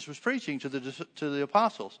Jesus was preaching to the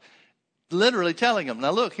apostles, literally telling them,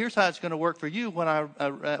 now look, here's how it's going to work for you when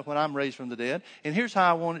I'm raised from the dead, and here's how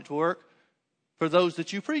I want it to work for those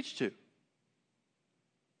that you preach to.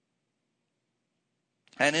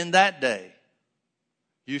 And in that day,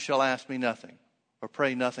 you shall ask me nothing, or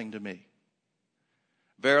pray nothing to me.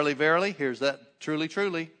 Verily, verily, here's that, truly,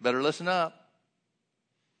 truly, better listen up.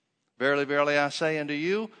 Verily, verily, I say unto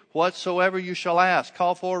you, whatsoever you shall ask,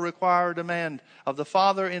 call for, require, or demand of the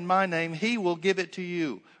Father in my name, he will give it to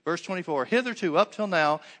you. Verse 24, hitherto, up till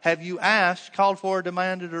now, have you asked, called for,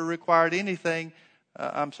 demanded, or required anything?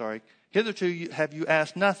 Hitherto have you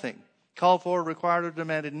asked nothing, called for, required, or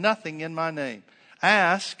demanded nothing in my name.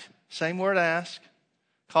 Ask, same word ask,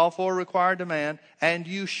 call for, require, demand, and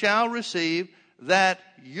you shall receive, that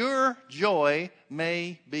your joy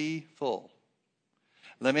may be full.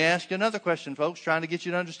 Let me ask you another question, folks, trying to get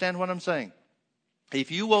you to understand what I'm saying.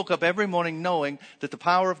 If you woke up every morning knowing that the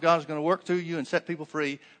power of God is going to work through you and set people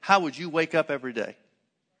free, how would you wake up every day?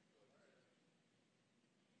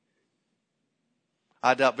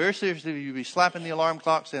 I doubt very seriously you'd be slapping the alarm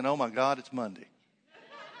clock saying, oh my God, it's Monday.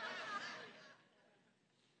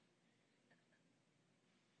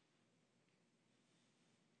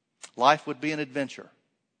 Life would be an adventure.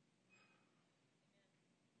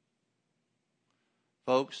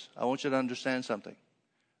 Folks, I want you to understand something.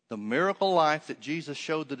 The miracle life that Jesus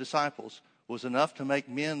showed the disciples was enough to make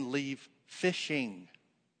men leave fishing.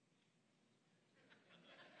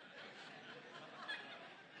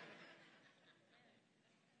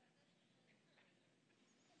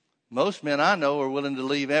 Most men I know are willing to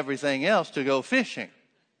leave everything else to go fishing.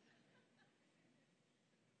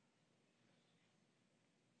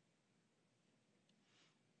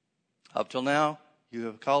 Up till now, you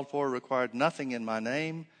have called for, required nothing in my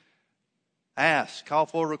name. Ask, call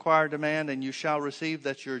for, require, demand, and you shall receive,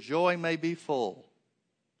 that your joy may be full.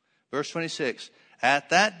 Verse 26, at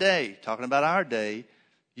that day, talking about our day,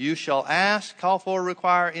 you shall ask, call for,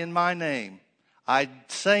 require in my name. I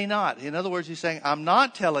say not. In other words, he's saying, I'm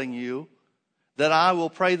not telling you that I will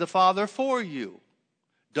pray the Father for you.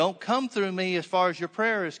 Don't come through me as far as your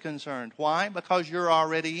prayer is concerned. Why? Because you're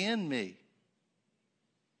already in me.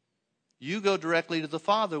 You go directly to the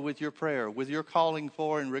Father with your prayer, with your calling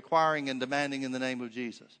for and requiring and demanding in the name of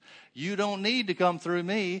Jesus. You don't need to come through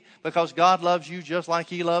me because God loves you just like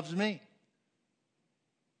he loves me.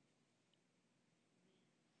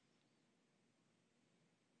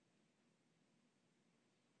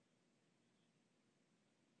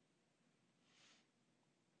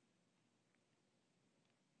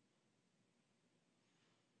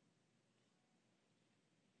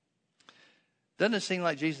 Doesn't it seem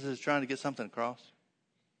like Jesus is trying to get something across?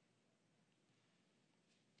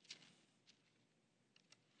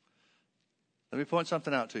 Let me point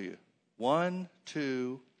something out to you. 1,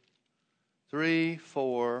 2, 3,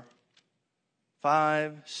 4,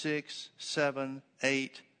 5, 6, 7,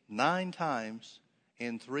 8, 9 times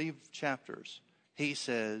in 3 chapters, he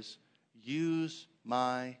says, use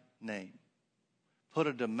my name. Put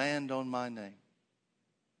a demand on my name.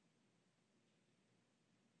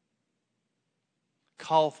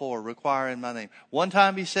 Call for, require in my name. One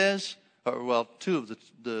time he says, 2 of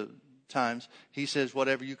the times, he says,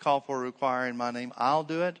 whatever you call for, require in my name, I'll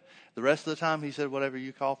do it. The rest of the time he said, whatever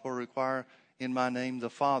you call for, require in my name, the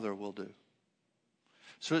Father will do.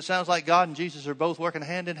 So it sounds like God and Jesus are both working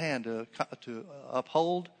hand in hand to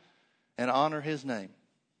uphold and honor his name.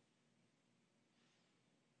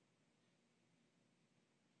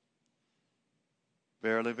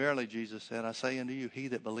 Verily, verily, Jesus said, I say unto you, he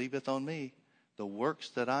that believeth on me, the works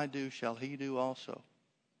that I do shall he do also.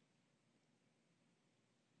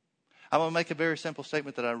 I'm going to make a very simple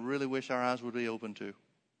statement that I really wish our eyes would be open to.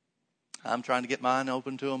 I'm trying to get mine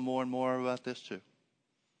open to them more and more about this too.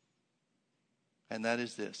 And that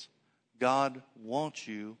is this. God wants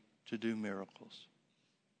you to do miracles.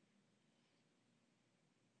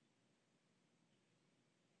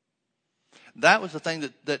 That was the thing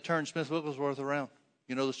that turned Smith Wigglesworth around.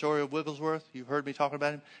 You know the story of Wigglesworth? You've heard me talk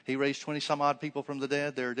about him. He raised 20 some odd people from the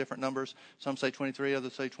dead. There are different numbers. Some say 23,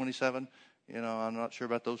 others say 27. You know, I'm not sure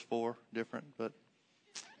about those 4 different, but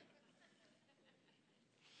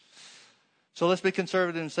So let's be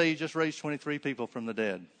conservative and say he just raised 23 people from the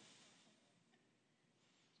dead.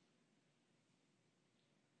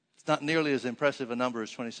 It's not nearly as impressive a number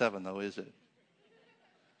as 27, though, is it?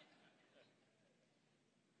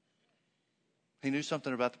 He knew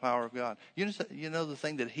something about the power of God. You know the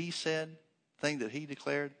thing that he said, thing that he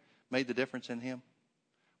declared, made the difference in him?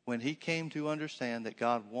 When he came to understand that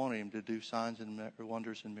God wanted him to do signs and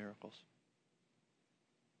wonders and miracles.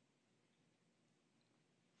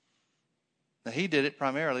 Now, he did it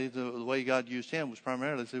primarily, the way God used him was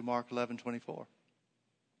primarily through Mark 11:24.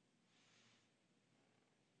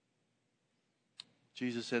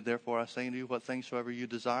 Jesus said, therefore I say unto you, what things soever you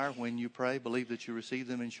desire, when you pray, believe that you receive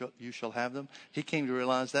them and you shall have them. He came to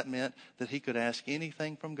realize that meant that he could ask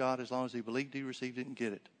anything from God as long as he believed he received it and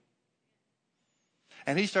get it.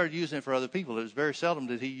 And he started using it for other people. It was very seldom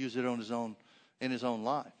did he use it in his own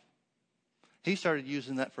life. He started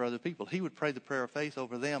using that for other people. He would pray the prayer of faith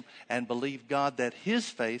over them and believe God that his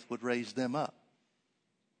faith would raise them up.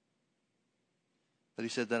 But he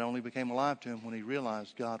said that only became alive to him when he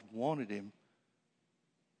realized God wanted him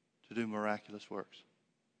to do miraculous works.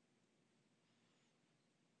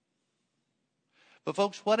 But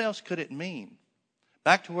folks, what else could it mean?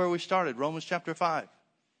 Back to where we started, Romans chapter 5.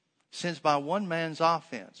 Since by one man's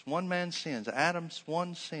offense, one man's sins, Adam's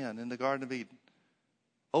one sin in the Garden of Eden,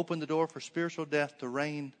 opened the door for spiritual death to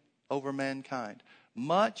reign over mankind.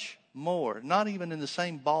 Much more, not even in the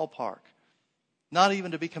same ballpark, not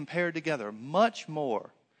even to be compared together, much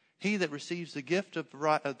more, he that receives the gift of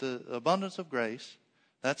the abundance of grace,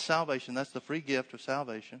 that's salvation, that's the free gift of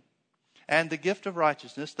salvation, and the gift of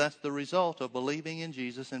righteousness, that's the result of believing in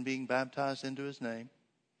Jesus and being baptized into his name,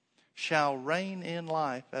 shall reign in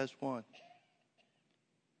life as one.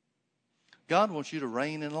 God wants you to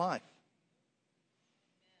reign in life.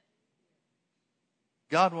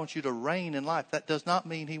 God wants you to reign in life. That does not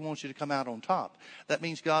mean he wants you to come out on top. That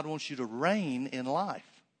means God wants you to reign in life.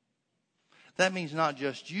 That means not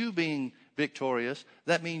just you being victorious.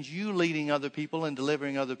 That means you leading other people and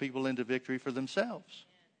delivering other people into victory for themselves.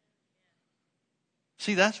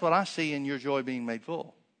 See, that's what I see in your joy being made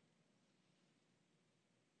full.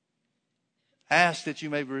 Ask that you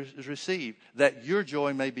may receive, that your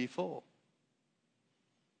joy may be full.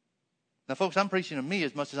 Now, folks, I'm preaching to me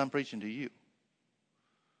as much as I'm preaching to you.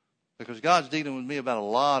 Because God's dealing with me about a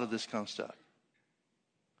lot of this kind of stuff.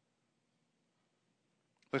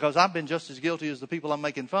 Because I've been just as guilty as the people I'm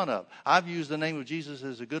making fun of. I've used the name of Jesus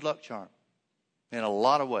as a good luck charm in a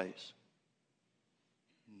lot of ways.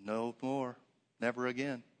 No more. Never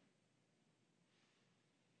again.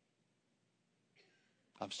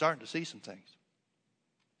 I'm starting to see some things.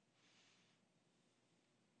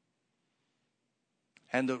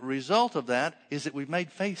 And the result of that is that we've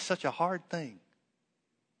made faith such a hard thing.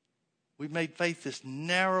 We've made faith this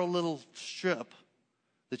narrow little strip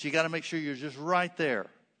that you got to make sure you're just right there.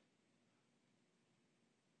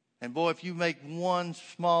 And boy, if you make one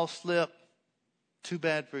small slip, too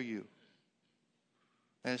bad for you.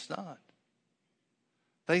 And it's not.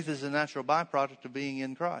 Faith is a natural byproduct of being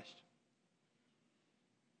in Christ.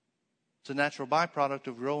 It's a natural byproduct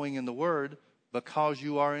of growing in the Word because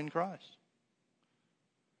you are in Christ.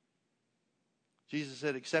 Jesus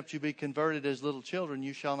said, except you be converted as little children,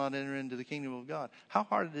 you shall not enter into the kingdom of God. How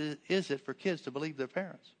hard is it for kids to believe their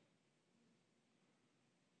parents?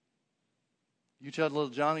 You tell little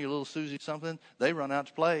Johnny or little Susie something, they run out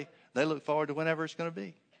to play. They look forward to whenever it's going to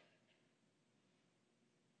be.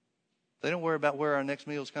 They don't worry about where our next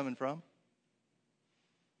meal is coming from.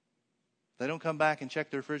 They don't come back and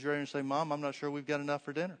check the refrigerator and say, Mom, I'm not sure we've got enough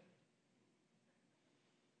for dinner.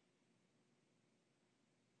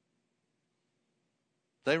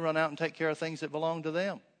 They run out and take care of things that belong to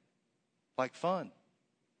them, like fun.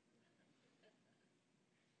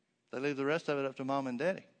 They leave the rest of it up to Mom and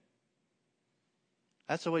Daddy.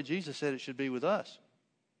 That's the way Jesus said it should be with us.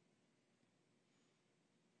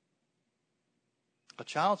 A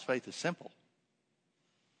child's faith is simple.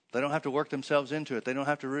 They don't have to work themselves into it. They don't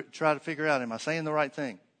have to try to figure out, am I saying the right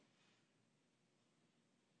thing?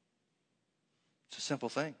 It's a simple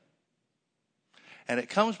thing. And it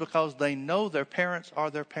comes because they know their parents are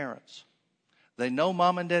their parents. They know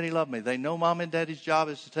Mom and Daddy love me. They know Mom and Daddy's job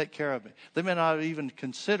is to take care of me. They may not have even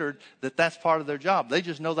considered that that's part of their job. They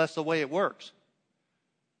just know that's the way it works.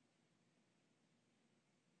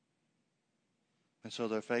 And so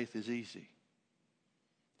their faith is easy.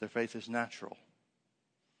 Their faith is natural.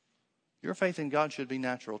 Your faith in God should be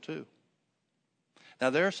natural too.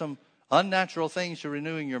 Now there are some unnatural things to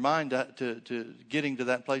renewing your mind, to getting to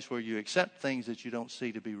that place where you accept things that you don't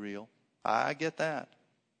see to be real. I get that.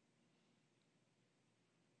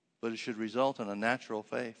 But it should result in a natural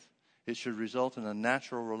faith. It should result in a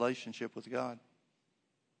natural relationship with God.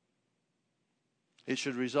 It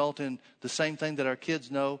should result in the same thing that our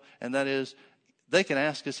kids know, and that is they can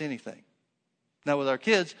ask us anything. Now, with our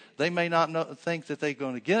kids, they may not think that they're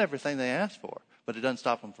going to get everything they ask for, but it doesn't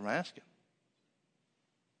stop them from asking.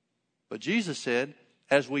 But Jesus said,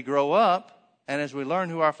 as we grow up and as we learn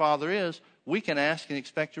who our Father is, we can ask and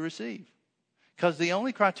expect to receive. Because the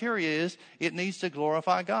only criteria is it needs to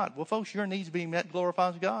glorify God. Well, folks, your needs being met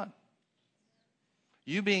glorifies God.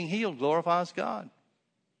 You being healed glorifies God.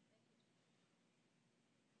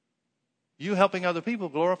 You helping other people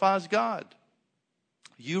glorifies God.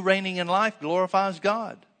 You reigning in life glorifies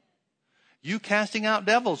God. You casting out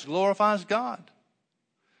devils glorifies God.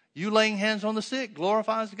 You laying hands on the sick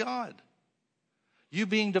glorifies God. You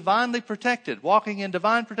being divinely protected, walking in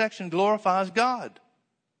divine protection glorifies God.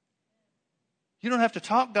 You don't have to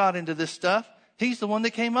talk God into this stuff. He's the one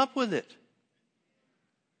that came up with it.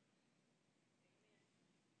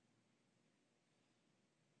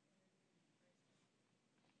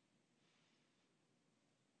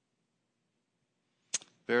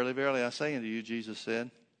 Verily, verily, I say unto you, Jesus said,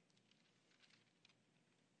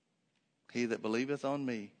 he that believeth on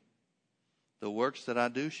me, the works that I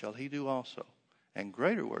do shall he do also. And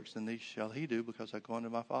greater works than these shall he do, because I go unto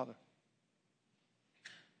my Father.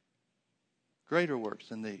 Greater works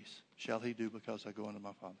than these shall he do, because I go unto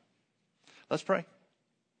my Father. Let's pray.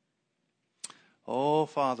 Oh,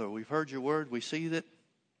 Father, we've heard your word. We see it.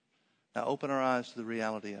 Now open our eyes to the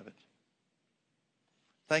reality of it.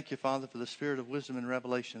 Thank you, Father, for the spirit of wisdom and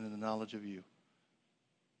revelation in the knowledge of you,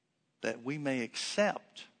 that we may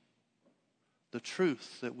accept the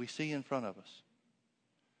truth that we see in front of us,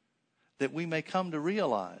 that we may come to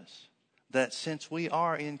realize that since we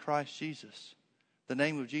are in Christ Jesus, the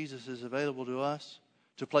name of Jesus is available to us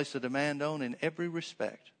to place a demand on in every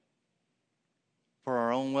respect, for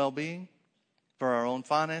our own well-being, for our own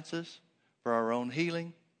finances, for our own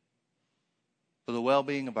healing, for the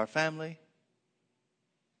well-being of our family,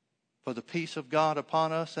 for the peace of God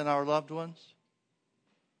upon us and our loved ones,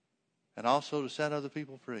 and also to set other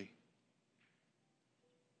people free.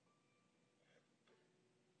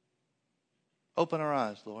 Open our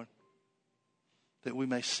eyes, Lord, that we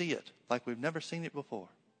may see it like we've never seen it before.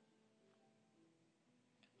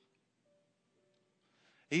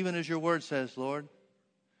 Even as your word says, Lord,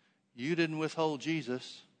 you didn't withhold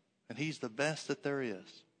Jesus, and he's the best that there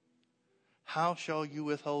is. How shall you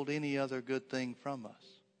withhold any other good thing from us?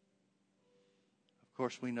 Of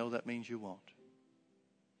course, we know that means you won't.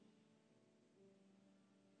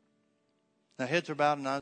 Now, heads are bowed and eyes